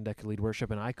didn't have anyone that could lead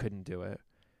worship, and I couldn't do it.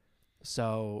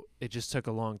 So it just took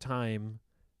a long time,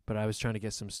 but I was trying to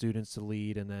get some students to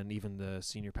lead, and then even the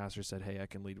senior pastor said, hey, I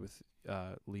can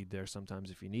lead there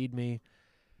sometimes if you need me.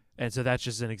 And so that's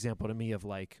just an example to me of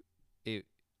like, it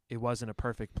wasn't a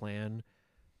perfect plan.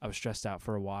 I was stressed out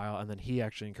for a while, and then he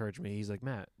actually encouraged me. He's like,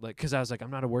 Matt, like, because I was like,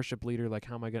 I'm not a worship leader. Like,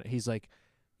 how am I going to? He's like,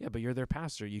 yeah, but you're their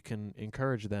pastor. You can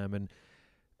encourage them. And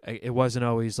it wasn't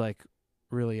always like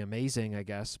really amazing, I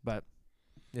guess, but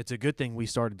it's a good thing we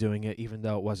started doing it, even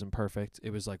though it wasn't perfect.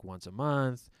 It was like once a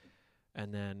month,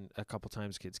 and then a couple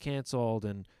times kids canceled,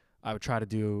 and I would try to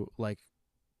do like,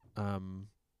 I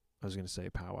was going to say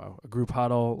powwow, a group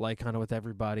huddle, like kind of with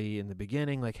everybody in the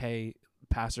beginning, like, hey,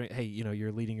 pastor, hey,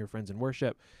 you're leading your friends in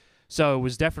worship. So it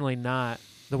was definitely not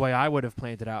the way I would have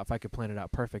planned it out if I could plan it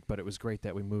out perfect, but it was great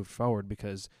that we moved forward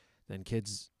because then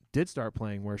kids did start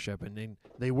playing worship, and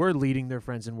they were leading their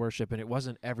friends in worship, and it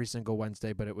wasn't every single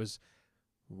Wednesday, but it was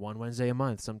one Wednesday a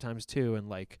month, sometimes two, and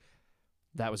like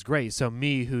that was great. So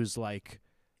me, who's like,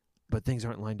 but things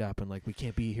aren't lined up, and like we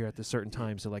can't be here at this certain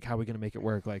time, so like how are we gonna make it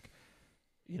work? Like,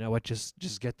 you know what,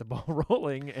 just get the ball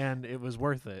rolling, and it was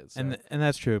worth it. So. And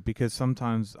that's true, because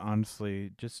sometimes,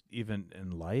 honestly, just even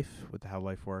in life, with how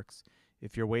life works,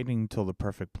 if you're waiting until the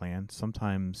perfect plan,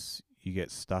 sometimes you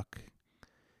get stuck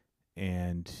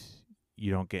and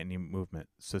you don't get any movement.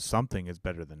 So something is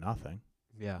better than nothing.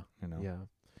 Yeah. Yeah.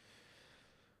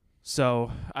 So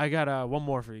I got one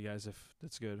more for you guys, if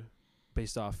that's good,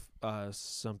 based off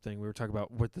something we were talking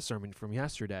about with the sermon from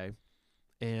yesterday.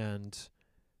 And,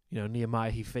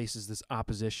 Nehemiah, he faces this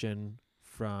opposition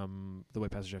from, the way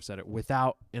Pastor Jeff said it,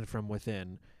 without and from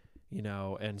within,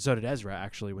 and so did Ezra,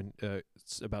 actually, when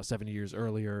it's about 70 years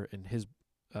earlier in his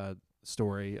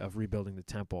story of rebuilding the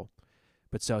temple.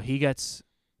 But so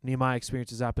Nehemiah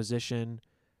experiences opposition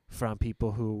from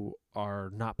people who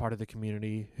are not part of the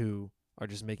community, who are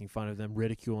just making fun of them,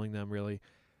 ridiculing them really,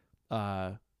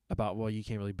 about, well, you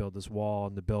can't really build this wall,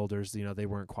 and the builders, they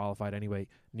weren't qualified anyway.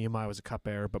 Nehemiah was a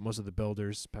cupbearer, but most of the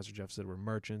builders, Pastor Jeff said, were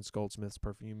merchants, goldsmiths,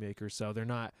 perfume makers, so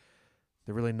they're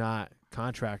really not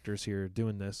contractors here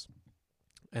doing this.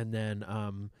 And then,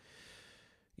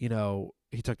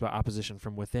 he talked about opposition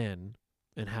from within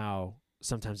and how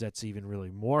sometimes that's even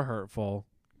really more hurtful,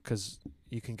 because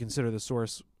you can consider the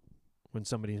source when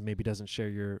somebody maybe doesn't share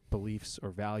your beliefs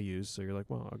or values. So you're like,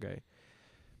 well, okay.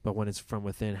 But when it's from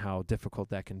within, how difficult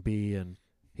that can be. And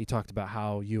he talked about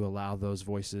how you allow those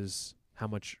voices, how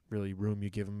much really room you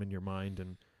give them in your mind,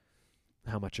 and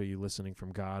how much are you listening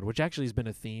from God, which actually has been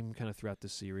a theme kind of throughout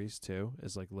this series too,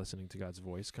 is like listening to God's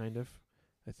voice kind of.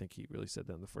 I think he really said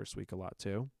that in the first week a lot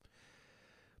too.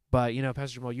 But,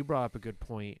 Pastor Jamal, you brought up a good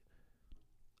point,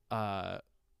 that,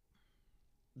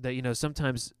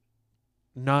 sometimes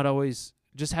not always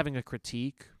just having a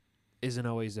critique isn't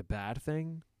always a bad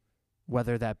thing,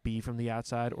 whether that be from the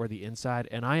outside or the inside.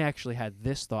 And I actually had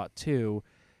this thought too,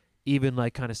 even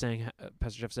like kind of saying,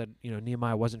 Pastor Jeff said,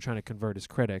 Nehemiah wasn't trying to convert his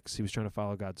critics. He was trying to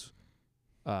follow God's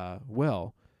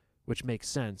will, which makes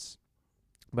sense.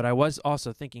 But I was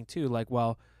also thinking too, like,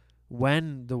 well,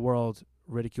 when the world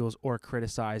ridicules or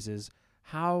criticizes,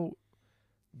 how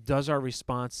does our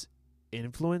response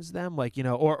influence them? Like,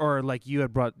 or like you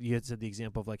had said the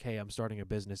example of like, hey, I'm starting a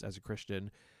business as a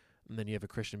Christian. And then you have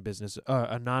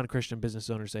a non-Christian business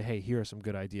owner say, hey, here are some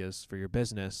good ideas for your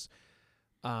business.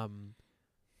 How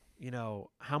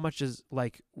much is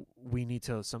like we need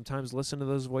to sometimes listen to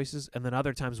those voices, and then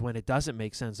other times when it doesn't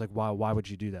make sense, like, why would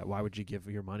you do that? Why would you give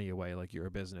your money away? Like, you're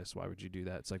a business. Why would you do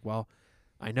that? It's like, well,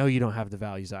 I know you don't have the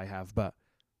values I have, but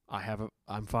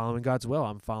I'm following God's will.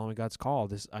 I'm following God's call.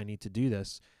 I need to do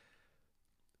this.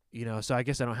 So I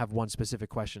guess I don't have one specific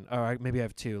question. Or maybe I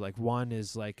have two. Like, one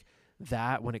is like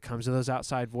that when it comes to those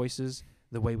outside voices,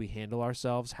 the way we handle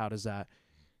ourselves, how does that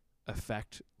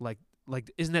affect, like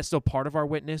isn't that still part of our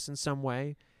witness in some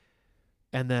way?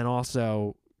 And then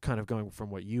also kind of going from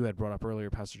what you had brought up earlier,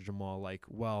 Pastor Jamal, like,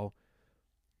 well,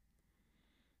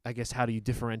 I guess how do you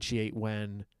differentiate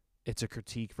when it's a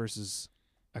critique versus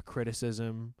a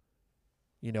criticism?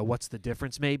 What's the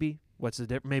difference maybe?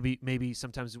 Maybe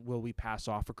sometimes will we pass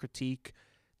off a critique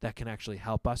that can actually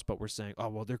help us, but we're saying, oh,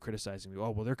 well, they're criticizing me.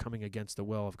 Oh, well, they're coming against the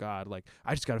will of God. Like,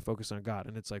 I just got to focus on God.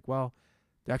 And it's like, well,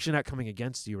 they're actually not coming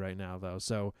against you right now, though.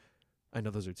 So I know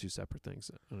those are two separate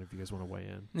things. I don't know if you guys want to weigh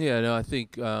in. Yeah, no, I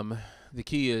think the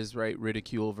key is, right,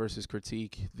 ridicule versus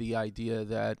critique. The idea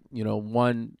that,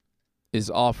 one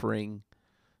is offering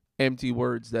empty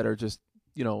words that are just,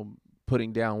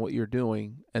 putting down what you're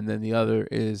doing, and then the other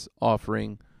is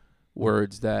offering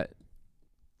words that,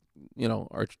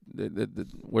 are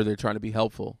where they're trying to be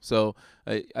helpful. So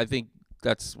I think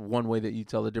that's one way that you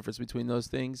tell the difference between those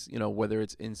things, whether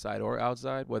it's inside or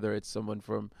outside, whether it's someone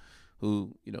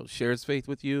who shares faith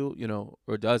with you,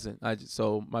 or doesn't.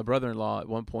 So my brother-in-law at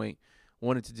one point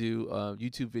wanted to do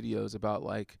YouTube videos about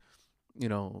like,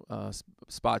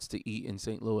 spots to eat in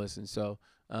St. Louis. And so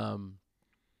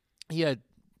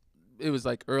it was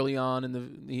like early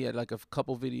on he had like a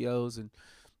couple videos and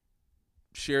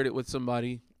shared it with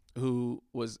somebody who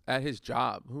was at his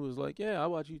job, who was like, yeah, I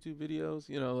watch YouTube videos,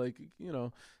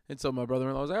 and so my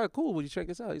brother-in-law was like, oh, cool, would you check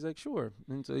this out? He's like, sure.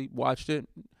 And so he watched it,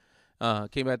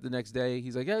 came back the next day.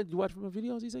 He's like, yeah, did you watch my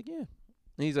videos? He's like, yeah. And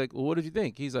he's like, well, what did you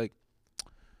think? He's like,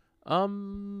 are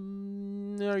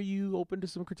you open to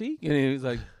some critique? And he was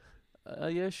like,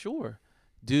 yeah, sure.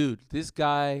 Dude, this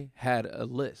guy had a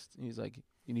list. He's like,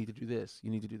 you need to do this.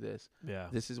 You need to do this. Yeah.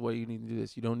 This is why you need to do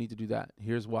this. You don't need to do that.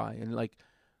 Here's why. And like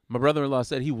my brother-in-law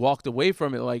said, he walked away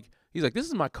from it. Like, he's like, this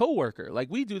is my coworker. Like,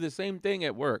 we do the same thing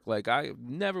at work. Like, I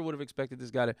never would have expected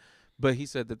this guy to, but he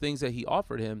said the things that he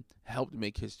offered him helped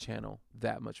make his channel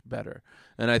that much better.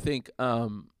 And I think, it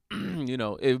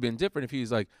would have been different if he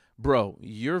was like, bro,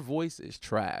 your voice is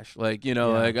trash. Like,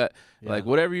 like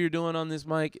whatever you're doing on this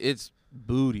mic, it's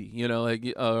booty,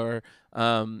 or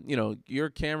your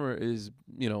camera is,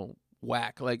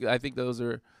 whack. Like, I think those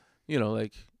are,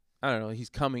 like, I don't know,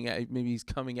 maybe he's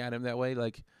coming at him that way.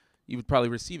 Like, you would probably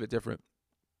receive it different.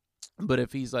 But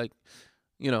if he's like,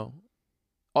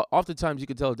 oftentimes you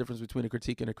can tell a difference between a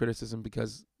critique and a criticism,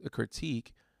 because a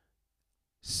critique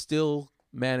still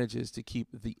manages to keep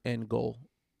the end goal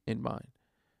in mind,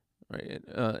 right?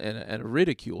 And a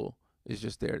ridicule is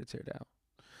just there to tear down.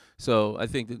 So I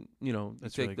think that,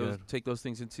 That's take really take those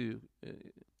things into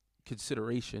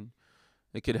consideration.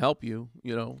 It could help you,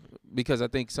 because I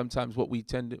think sometimes what we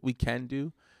can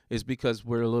do is because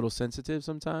we're a little sensitive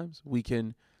sometimes. We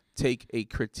can take a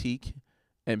critique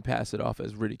and pass it off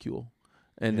as ridicule.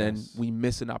 And then Yes. we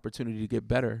miss an opportunity to get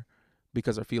better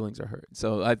because our feelings are hurt.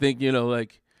 So I think,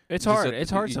 like It's just hard. a-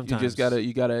 It's hard you sometimes. just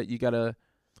you gotta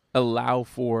allow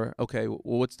for, okay, well,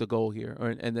 what's the goal here?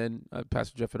 And then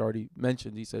Pastor Jeff had already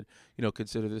mentioned, he said,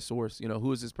 consider the source.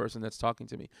 Who is this person that's talking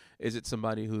to me? Is it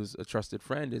somebody who's a trusted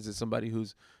friend? Is it somebody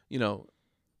who's, in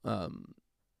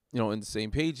the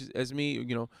same page as me,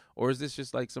 or is this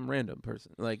just like some random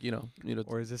person? Like,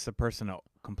 Or is this a person that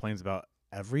complains about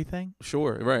everything?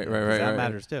 sure. Right. 'Cause that Right.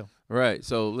 matters too. Right.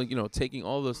 So, like, taking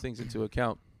all those things into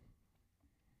account,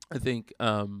 I think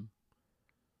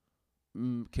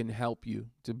can help you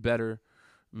to better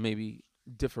maybe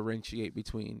differentiate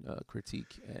between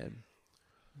critique and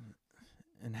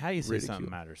And how you say ridicule. something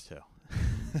matters too.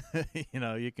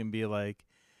 You can be like,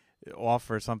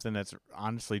 offer something that's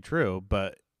honestly true,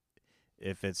 but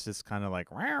if it's just kind of like,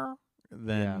 "Rawr,"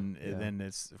 then Yeah. then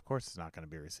it's, of course, it's not going to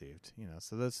be received.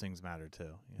 So those things matter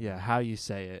too. Yeah, how you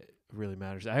say it really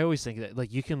matters. I always think that,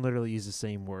 like, you can literally use the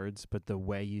same words, but the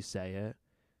way you say it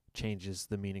changes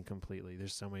the meaning completely.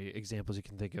 There's so many examples you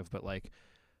can think of, but like,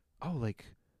 oh,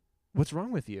 like, what's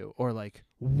wrong with you? Or like,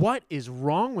 what is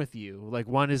wrong with you? Like,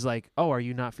 one is like, oh, are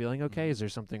you not feeling okay? Is there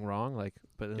something wrong? Like,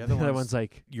 but the other one's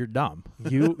like, You're dumb.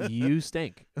 you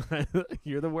stink.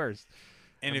 You're the worst.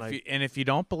 And I'm if you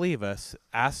don't believe us,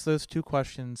 ask those two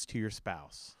questions to your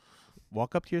spouse.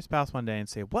 Walk up to your spouse one day and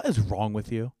say, "What is wrong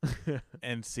with you?"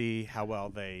 and see how well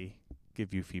they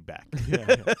give you feedback.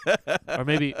 Or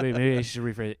maybe I should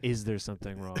rephrase it. Is there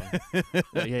something wrong?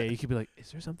 Yeah, you could be like,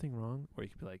 is there something wrong? Or you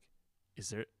could be like, is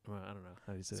there, well, I don't know.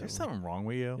 How do you say Is that there one? something wrong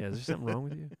with you? Yeah, is there something wrong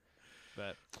with you?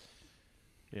 But,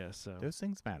 yeah, so. Those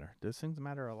things matter. Those things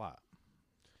matter a lot.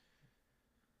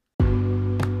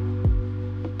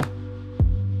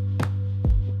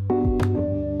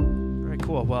 All right,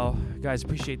 cool. Well, guys,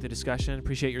 appreciate the discussion.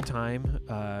 Appreciate your time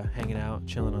hanging out,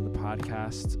 chilling on the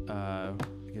podcast.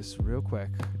 I guess real quick,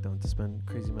 don't have to spend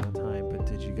a crazy amount of time, but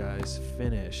did you guys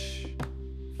finish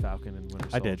Falcon and Winter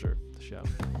I did. Soldier, the show?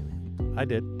 I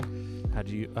did. How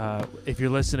do you, if you're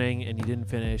listening and you didn't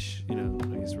finish, I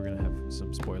guess we're going to have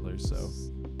some spoilers, so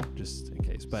just in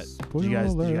case. But did you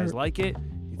guys like it?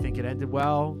 You think it ended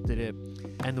well? Did it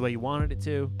end the way you wanted it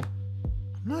to?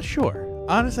 I'm not sure.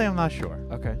 Honestly, I'm not sure.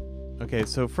 Okay. Okay,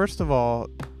 so first of all,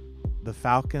 the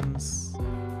Falcons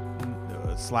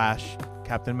 /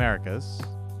 Captain America's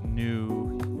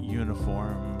new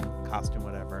uniform, costume,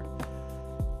 whatever,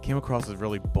 came across as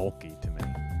really bulky to me.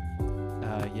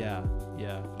 Yeah.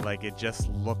 Like, it just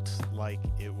looked like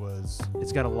it was.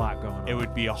 It's got a lot going on. It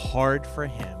would be hard for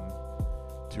him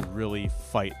to really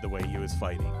fight the way he was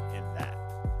fighting in that,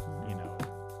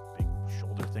 big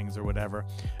shoulder things or whatever.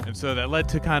 And so that led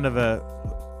to kind of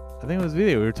I think it was a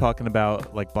video we were talking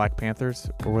about, like Black Panthers,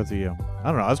 or was it you? I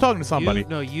don't know. I was talking to somebody.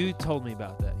 You told me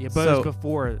about that. Yeah, but it So- was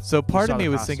before. So part saw of me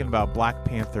the was thinking costume. about Black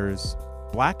Panthers.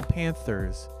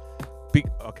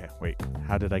 Okay, wait.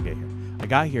 How did I get here? I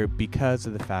got here because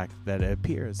of the fact that it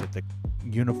appears that the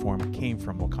uniform came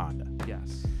from Wakanda.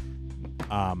 Yes.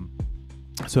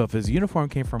 So if his uniform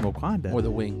came from Wakanda, or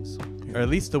the wings. or at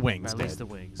least the wings At did. least the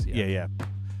wings. Yeah.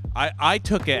 I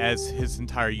took it as his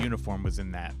entire uniform was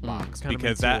in that box, Kinda me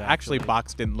because too, that actually actually.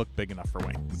 box didn't look big enough for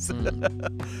wings.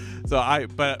 Mm. So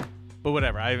but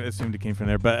whatever. I assumed it came from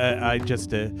there. But I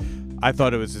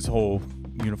thought it was his whole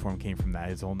uniform came from that,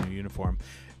 his whole new uniform.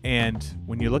 And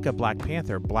when you look at Black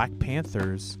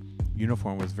Panther's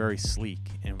uniform was very sleek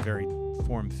and very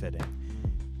form-fitting,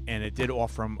 and it did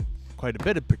offer him quite a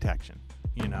bit of protection.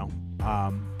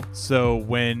 So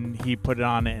when he put it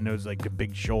on and it was like the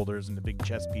big shoulders and the big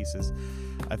chest pieces,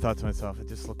 I thought to myself, it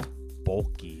just looks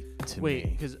bulky to Wait,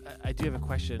 me. because I do have a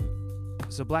question.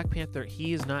 So Black Panther,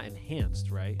 he is not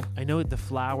enhanced, right? I know the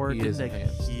flower. He is didn't they-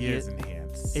 enhanced. He is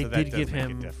enhanced. it So that did does give make a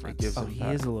him- it difference. gives Oh, him he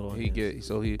power. is a little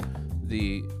enhanced.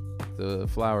 The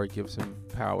flower gives him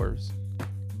powers.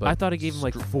 But I thought it gave him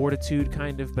like str- fortitude,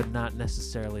 kind of, but not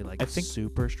necessarily like I think-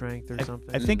 super strength or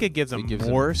something. I think it gives It him gives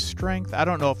him- more strength. I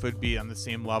don't know if it'd be on the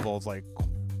same level as like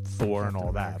Thor and Captain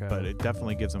all that, America. but it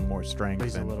definitely gives him more strength But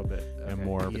he's a and, little bit and okay,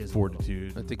 more he is a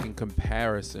fortitude. I think in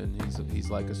comparison, he's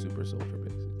like a super soldier,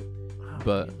 basically. little- Wow,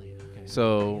 but- really? Okay.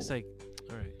 So It's like,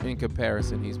 all right. in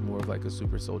comparison, he's more of like a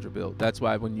super soldier build. That's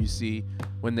why when you see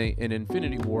in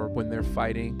Infinity War, when they're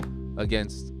fighting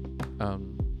against,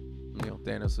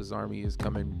 Thanos' army is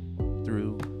coming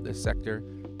through the sector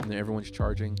and then everyone's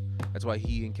charging. That's why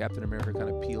he and Captain America kind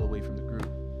of peel away from the group,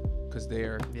 because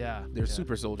they're Yeah.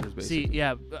 super soldiers, basically. See,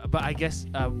 yeah, but I guess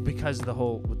because of the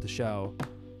whole with the show,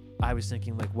 I was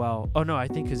thinking like, well, oh no, I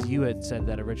think because you had said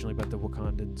that originally about the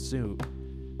Wakandan suit,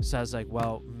 So I was like,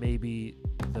 well, maybe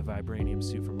the vibranium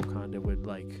suit from Wakanda would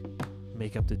like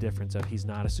make up the difference of he's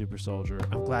not a super soldier.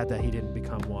 I'm glad that he didn't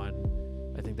become one.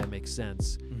 I think that makes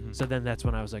sense. Mhm. So then that's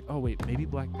when I was like, oh wait, maybe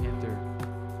Black Panther,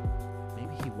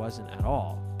 maybe he wasn't at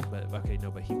all. But okay,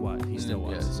 no, but he was. He still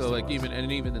was. Yeah, He so still like was.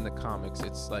 even in the comics,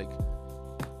 it's like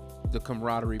the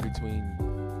camaraderie between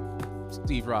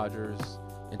Steve Rogers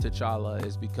and T'Challa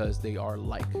is because they are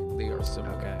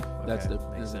similar. Okay. That's okay, the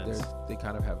makes sense. they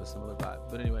kind of have a similar vibe.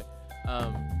 But anyway,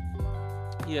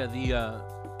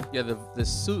 the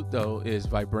suit though is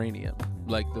vibranium.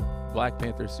 Like the Black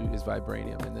Panther suit is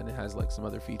vibranium, and then it has like some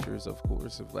other features, of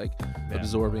course, of like Yeah.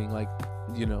 absorbing like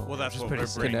Well, that's Which is what pretty vibranium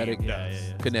sick. kinetic- does.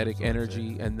 Yeah. kinetic Absorbs it.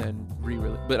 energy, and then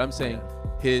but I'm saying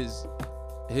Yeah.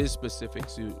 his specific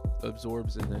suit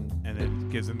absorbs and then And it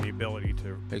gives them the ability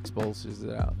to. expulses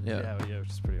it out. Yeah. Yeah, which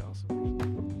is pretty awesome.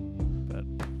 But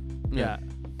yeah,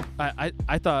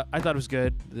 I thought it was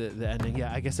good. The ending.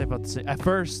 Yeah, I guess I felt the same. At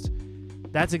first,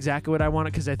 that's exactly what I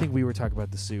wanted because I think we were talking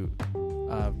about the suit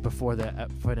before the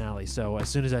finale. So as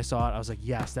soon as I saw it, I was like,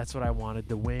 yes, that's what I wanted.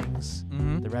 The wings,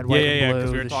 the red, white, and 'cause we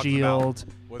blue, were the talking about, shield.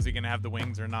 was he gonna have the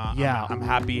wings or not? Yeah. I'm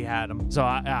happy he had them. So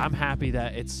I'm happy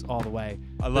that it's all the way.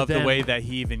 I love the then- way that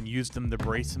he even used them to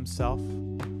brace himself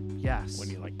Yes. when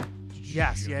he like.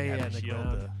 Yes, yeah, had yeah, the in the shield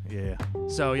ground. yeah.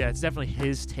 So yeah, it's definitely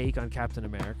his take on Captain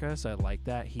America. So I like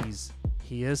that.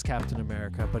 He is Captain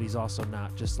America, but he's also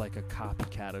not just like a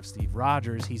copycat of Steve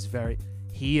Rogers.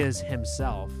 He is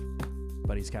himself,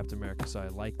 but he's Captain America. So I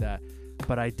like that.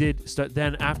 But I did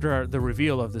then after the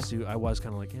reveal of the suit, I was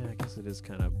kind of like, yeah, I guess it is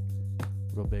kind of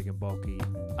real big and bulky.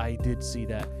 I did see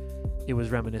that it was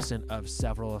reminiscent of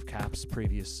several of Cap's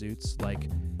previous suits, like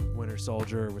Winter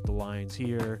Soldier with the lines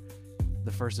here.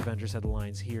 The first Avengers had the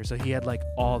lines here, so he had like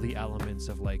all the elements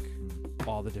of like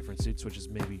all the different suits, which has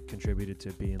maybe contributed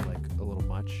to being like a little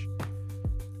much.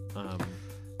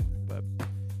 But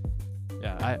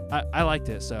yeah, I liked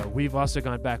it. So we've also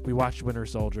gone back. We watched Winter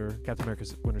Soldier, Captain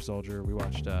America's Winter Soldier. We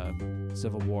watched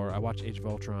Civil War. I watched Age of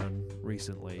Ultron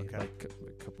recently, Okay. like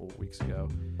a couple weeks ago.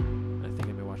 I think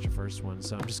I may watch the first one.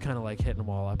 So I'm just kind of like hitting them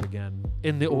all up again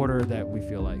in the order that we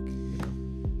feel like, you know.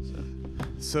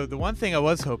 So the one thing I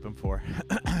was hoping for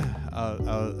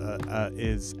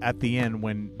is at the end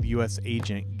when the U.S.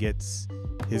 agent gets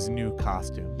his new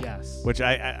costume, Yes. which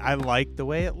I like the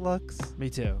way it looks. Me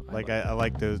too. I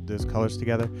like those colors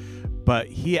together, but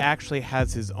he actually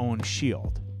has his own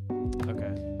shield.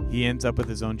 Okay. He ends up with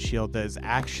his own shield that is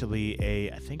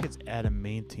actually I think it's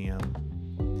adamantium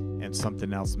and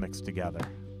something else mixed together.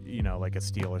 You know, like a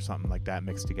steel or something like that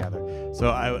mixed together. So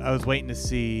I was waiting to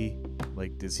see,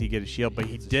 like, does he get a shield? But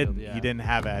he gets a didn't. shield, yeah. He didn't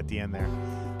have it at the end there.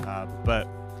 But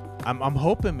I'm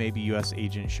hoping maybe U.S.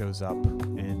 Agent shows up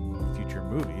in future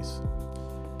movies.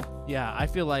 Yeah, I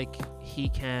feel like he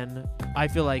can. I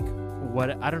feel like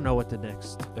I don't know what the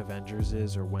next Avengers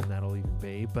is or when that'll even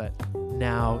be, but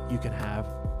now you can have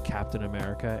Captain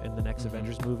America in the next Mhm.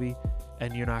 Avengers movie,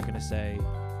 and you're not going to say,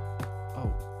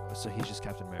 oh, so he's just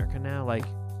Captain America now? Like,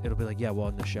 it'll be like, yeah, well,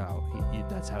 in the show,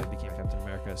 that's how he became Captain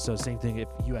America. So same thing if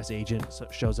U.S. Agent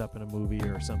shows up in a movie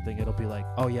or something, it'll be like,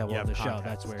 oh, yeah, well, You in the have show,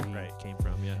 that's context, where he right. came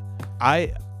from, yeah.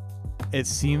 It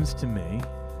seems to me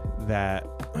that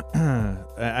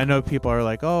I know people are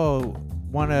like, oh,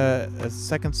 want a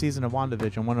second season of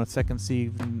WandaVision, want a second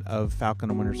season of Falcon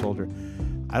and Winter Soldier.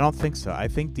 I don't think so. I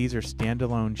think these are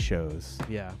standalone shows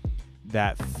Yeah.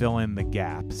 that fill in the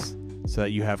gaps so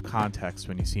that you have context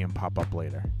when you see them pop up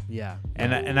later. Yeah.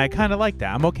 And I kind of like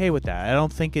that. I'm okay with that. I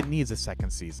don't think it needs a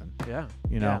second season. Yeah.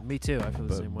 You Yeah, know? me too. I feel the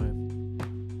But- same way.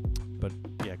 But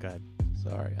yeah, go ahead.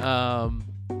 Sorry.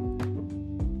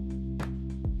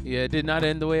 Yeah, it did not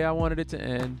end the way I wanted it to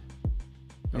end.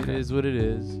 It Okay. is what it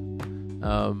is.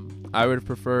 I would have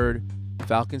preferred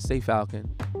Falcon stay Falcon,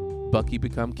 Bucky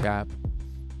become Cap.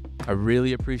 I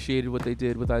really appreciated what they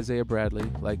did with Isaiah Bradley,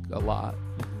 like a lot.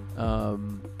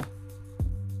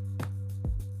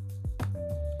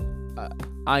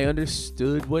 I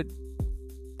understood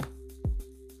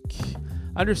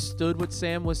what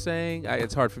Sam was saying.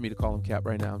 It's hard for me to call him Cap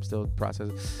right now. I'm still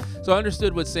processing. So I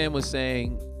understood what Sam was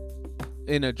saying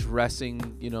in addressing,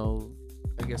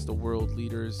 I guess the world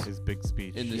leaders His big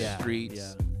speech. in the Yeah,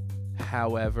 streets. yeah.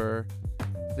 However,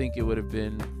 I think it would have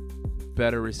been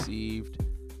better received,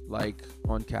 like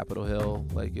on Capitol Hill,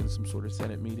 like in some sort of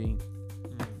Senate meeting,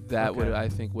 that would Okay. I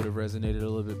think would have resonated a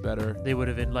little bit better. They would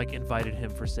have invited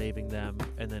him for saving them,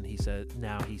 and then he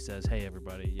says, "Hey,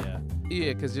 everybody, yeah."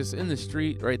 Yeah, because just in the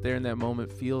street right there in that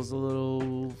moment feels a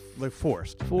little Like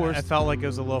forced. Forced. I felt like it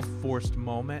was a little forced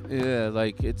moment. yeah,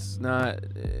 like it's not.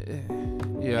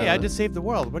 Yeah, Hey, I just saved the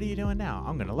world. What are you doing now?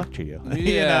 I'm gonna lecture you. Yeah,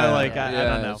 You know, like I yeah,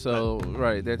 don't know. So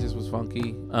right, that just was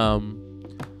funky.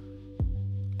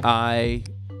 I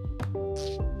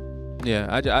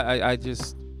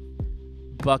just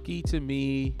Bucky to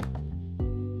me.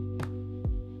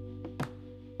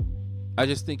 I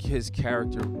just think his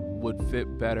character would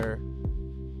fit better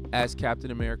as Captain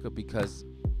America because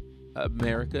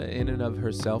America in and of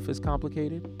herself is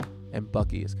complicated and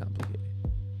Bucky is complicated.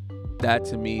 That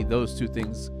to me, those two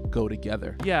things go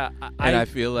together. Yeah, And I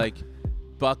feel like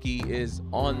Bucky is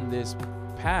on this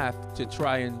path to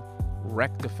try and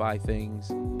rectify things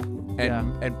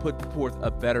and put forth a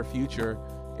better future.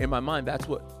 In my mind, that's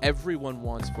what everyone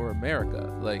wants for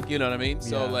America. Like, you know what I mean?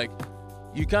 So, Yeah. like,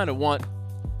 you kind of want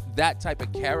that type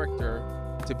of character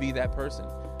to be that person.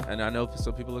 And I know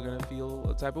some people are going to feel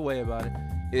a type of way about it.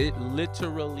 It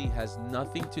literally has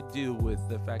nothing to do with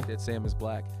the fact that Sam is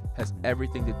black. Has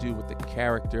everything to do with the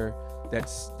character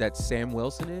that Sam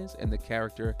Wilson is and the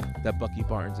character that Bucky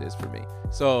Barnes is for me.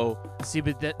 So see,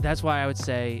 but that's why I would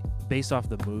say, based off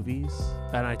the movies,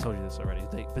 and I told you this already,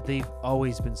 but they've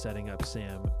always been setting up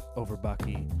Sam over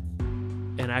Bucky.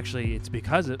 And actually, it's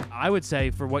because I would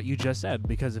say, for what you just said,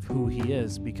 because of who he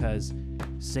is. Because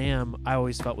Sam, I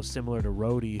always felt was similar to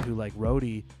Rhodey, who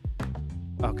Rhodey.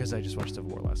 Oh, because I just watched Civil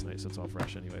War last night, so it's all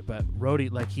fresh anyway. But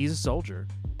Rhodey, he's a soldier,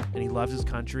 and he loves his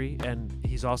country, and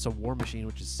he's also War Machine,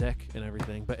 which is sick and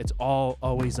everything. But it's all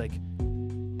always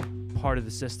part of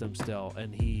the system still,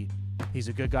 and he's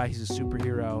a good guy. He's a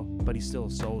superhero, but he's still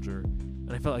a soldier.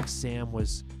 And I felt like Sam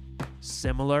was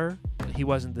similar. He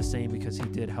wasn't the same because he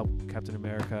did help Captain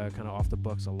America kind of off the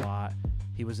books a lot.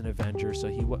 He was an Avenger,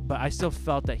 so but I still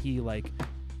felt that he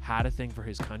had a thing for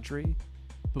his country,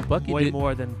 but Bucky way did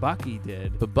more than Bucky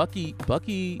did. But Bucky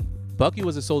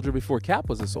was a soldier before Cap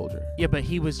was a soldier. Yeah, but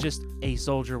he was just a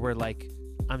soldier where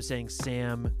I'm saying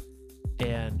Sam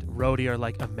and Rhodey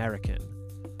are American.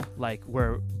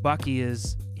 Where Bucky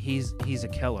is he's a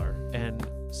killer, and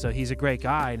so he's a great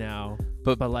guy now.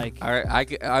 But all right,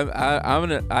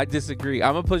 I disagree.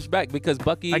 I'm gonna push back because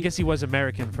Bucky. I guess he was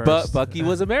American first. But Bucky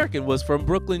was American, was from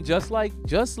Brooklyn, just like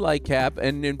Cap,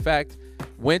 and in fact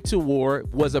went to war,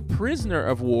 was a prisoner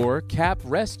of war. Cap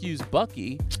rescues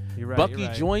Bucky. You're right, Bucky you're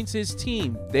right. joins his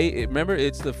team. Remember,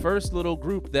 it's the first little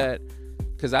group that,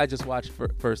 because I just watched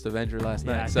First Avenger last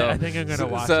night. So I think I'm gonna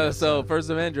watch it. it. So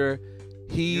First Avenger,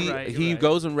 he right.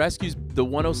 goes and rescues the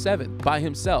 107 by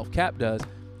himself. Cap does.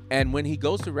 And when he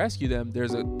goes to rescue them,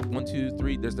 there's a 1, 2,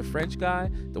 3. There's the French guy,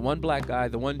 the one black guy,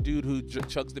 the one dude who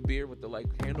chugs the beer with the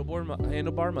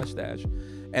handlebar mustache,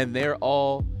 and they're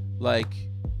all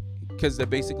because they're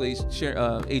basically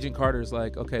Agent Carter's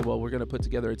okay, well, we're gonna put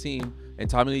together a team, and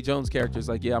Tommy Lee Jones' character's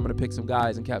yeah, I'm gonna pick some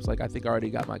guys, and Cap's I think I already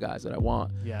got my guys that I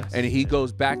want. Yes. And he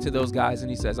goes back to those guys and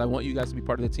he says, I want you guys to be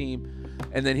part of the team.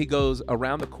 And then he goes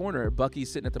around the corner.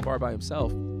 Bucky's sitting at the bar by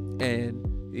himself,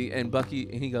 and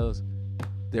he goes,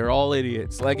 they're all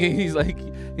idiots. He's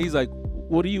like,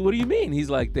 what do you mean? He's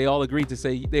like, they all agreed to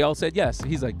say, they all said yes.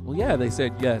 He's like, well, yeah, they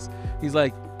said yes. He's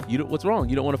like, what's wrong?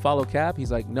 You don't want to follow Cap? He's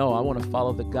like, no, I want to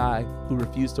follow the guy who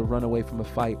refused to run away from a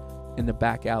fight in the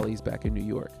back alleys back in New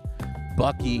York.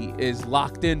 Bucky is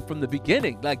locked in from the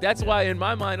beginning. That's why in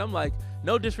my mind, I'm like,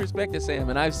 no disrespect to Sam.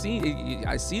 And I see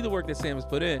the work that Sam has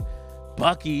put in.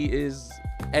 Bucky is,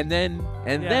 and then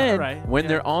when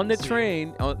they're on the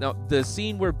train, the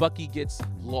scene where Bucky gets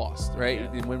lost, right?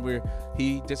 Yeah. When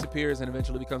he disappears and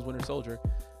eventually becomes Winter Soldier.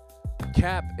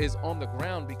 Cap is on the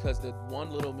ground because the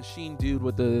one little machine dude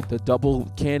with the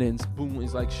double cannons, boom,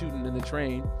 is shooting in the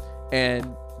train,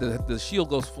 and the shield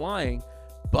goes flying.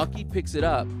 Bucky picks it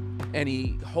up and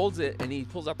he holds it and he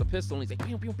pulls out the pistol and he's like,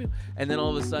 pew, pew, pew. And then all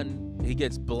of a sudden he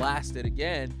gets blasted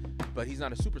again, but he's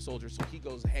not a super soldier, so he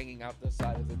goes hanging out the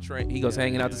side of the train. The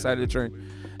side of the train,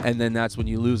 and then that's when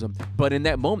you lose him. But in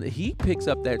that moment, he picks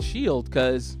up that shield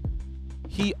because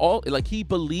he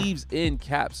believes in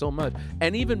Cap so much.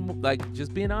 And even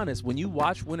just being honest, when you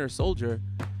watch Winter Soldier,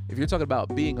 if you're talking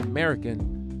about being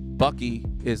American, Bucky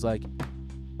is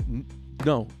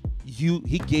no. He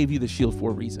gave you the shield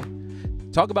for a reason.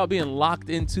 Talk about being locked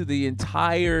into the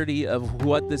entirety of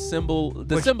what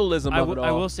symbolism of it all.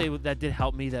 I will say that did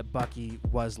help me that Bucky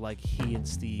was he and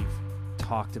Steve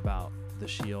talked about the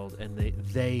shield, and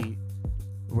they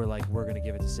were we're gonna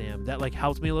give it to Sam. That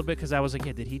helped me a little bit because I was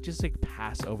yeah, did he just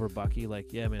pass over Bucky?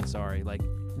 Yeah, man, sorry.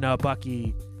 No,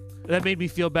 Bucky that made me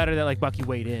feel better that like Bucky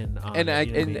weighed in on and it,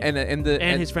 you know what I mean?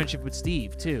 and his friendship with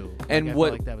Steve too. And like, I what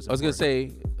felt like that was I was gonna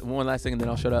important. say, one last thing, and then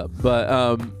I'll shut up.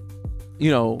 But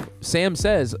you know, Sam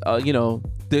says, you know,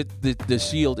 the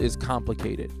Shield is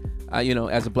complicated. You know,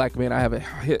 as a black man, I have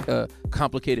a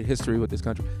complicated history with this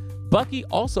country. Bucky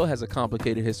also has a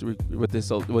complicated history with the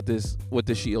Shield,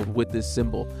 with this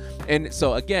symbol. And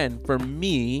so again, for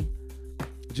me,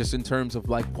 just in terms of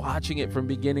like watching it from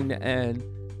beginning to end,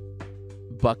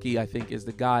 Bucky, I think, is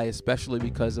the guy, especially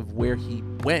because of where he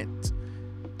went,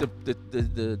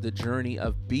 the journey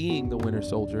of being the Winter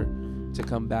Soldier to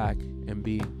come back and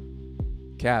be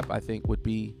Cap. I think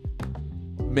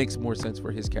makes more sense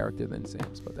for his character than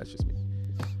Sam's, but that's just me.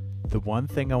 The one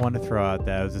thing I want to throw out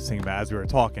that I was just thinking about as we were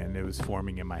talking, it was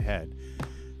forming in my head,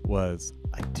 was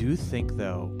I do think,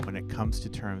 though, when it comes to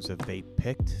terms of they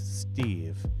picked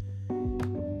Steve,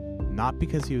 not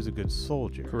because he was a good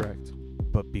soldier. Correct.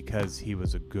 But because he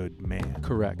was a good man.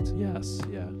 Correct. Yes,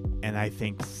 yeah. And I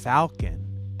think Falcon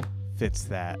fits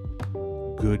that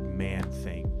good man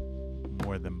thing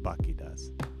more than Bucky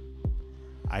does.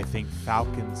 I think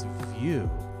Falcon's view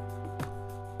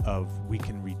of we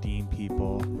can redeem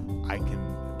people,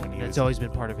 It's always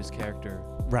been part of his character.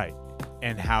 Right.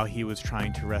 And how he was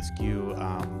trying to rescue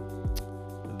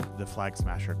the Flag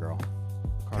Smasher girl.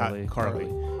 Carly.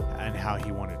 And how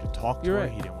he wanted to talk to her.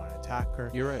 He didn't want to attack her.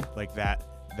 You're right. Like that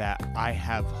I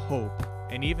have hope.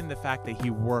 And even the fact that he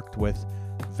worked with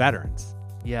veterans.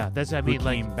 Yeah, that's I mean,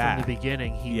 like came back. from the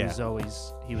beginning, he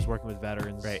was working with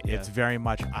veterans. Right. Yeah. It's very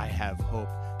much I have hope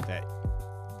that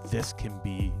this can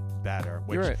be better,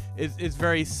 which is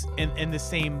very in the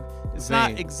same. It's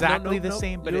not exactly the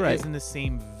same, but it is in the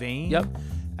same vein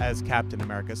as Captain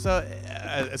America. So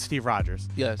Steve Rogers.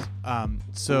 Yes.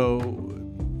 So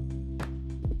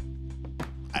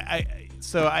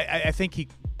I think he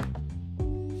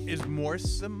is more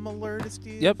similar to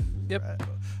Steve. Yep.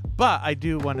 But I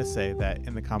do want to say that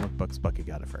in the comic books, Bucky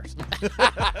got it first.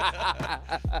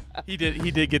 He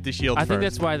did get the shield I first. think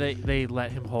that's why they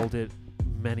let him hold it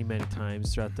many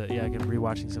times throughout again,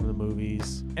 rewatching some of the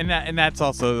movies. And that's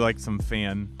also like some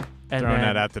fan throwing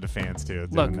that out to the fans too.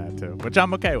 Doing that too, which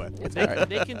I'm okay with.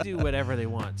 They can do whatever they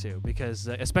want to because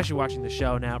especially watching the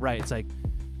show now, right? It's like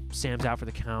Sam's out for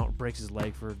the count, breaks his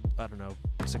leg for, I don't know,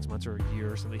 6 months or a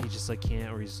year or something. He just like can't,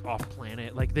 or he's off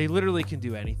planet. Like they literally can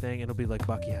do anything, and it'll be like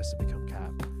Bucky has to become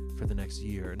Cap for the next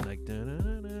year, and like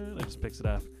it just picks it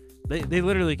up. They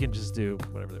literally can just do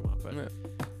whatever they want. But all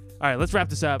right, let's wrap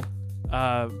this up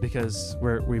because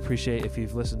we appreciate if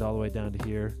you've listened all the way down to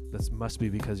here. That must be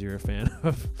because you're a fan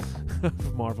of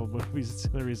Marvel movies. It's the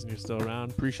only reason you're still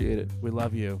around. Appreciate it. We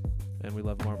love you, and we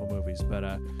love Marvel movies. But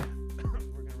we're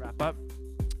gonna wrap up.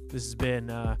 This has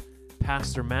been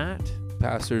Pastor Matt,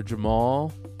 Pastor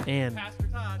Jamal, and Pastor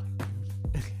Todd.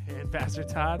 and Pastor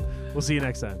Todd. We'll see you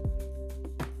next time.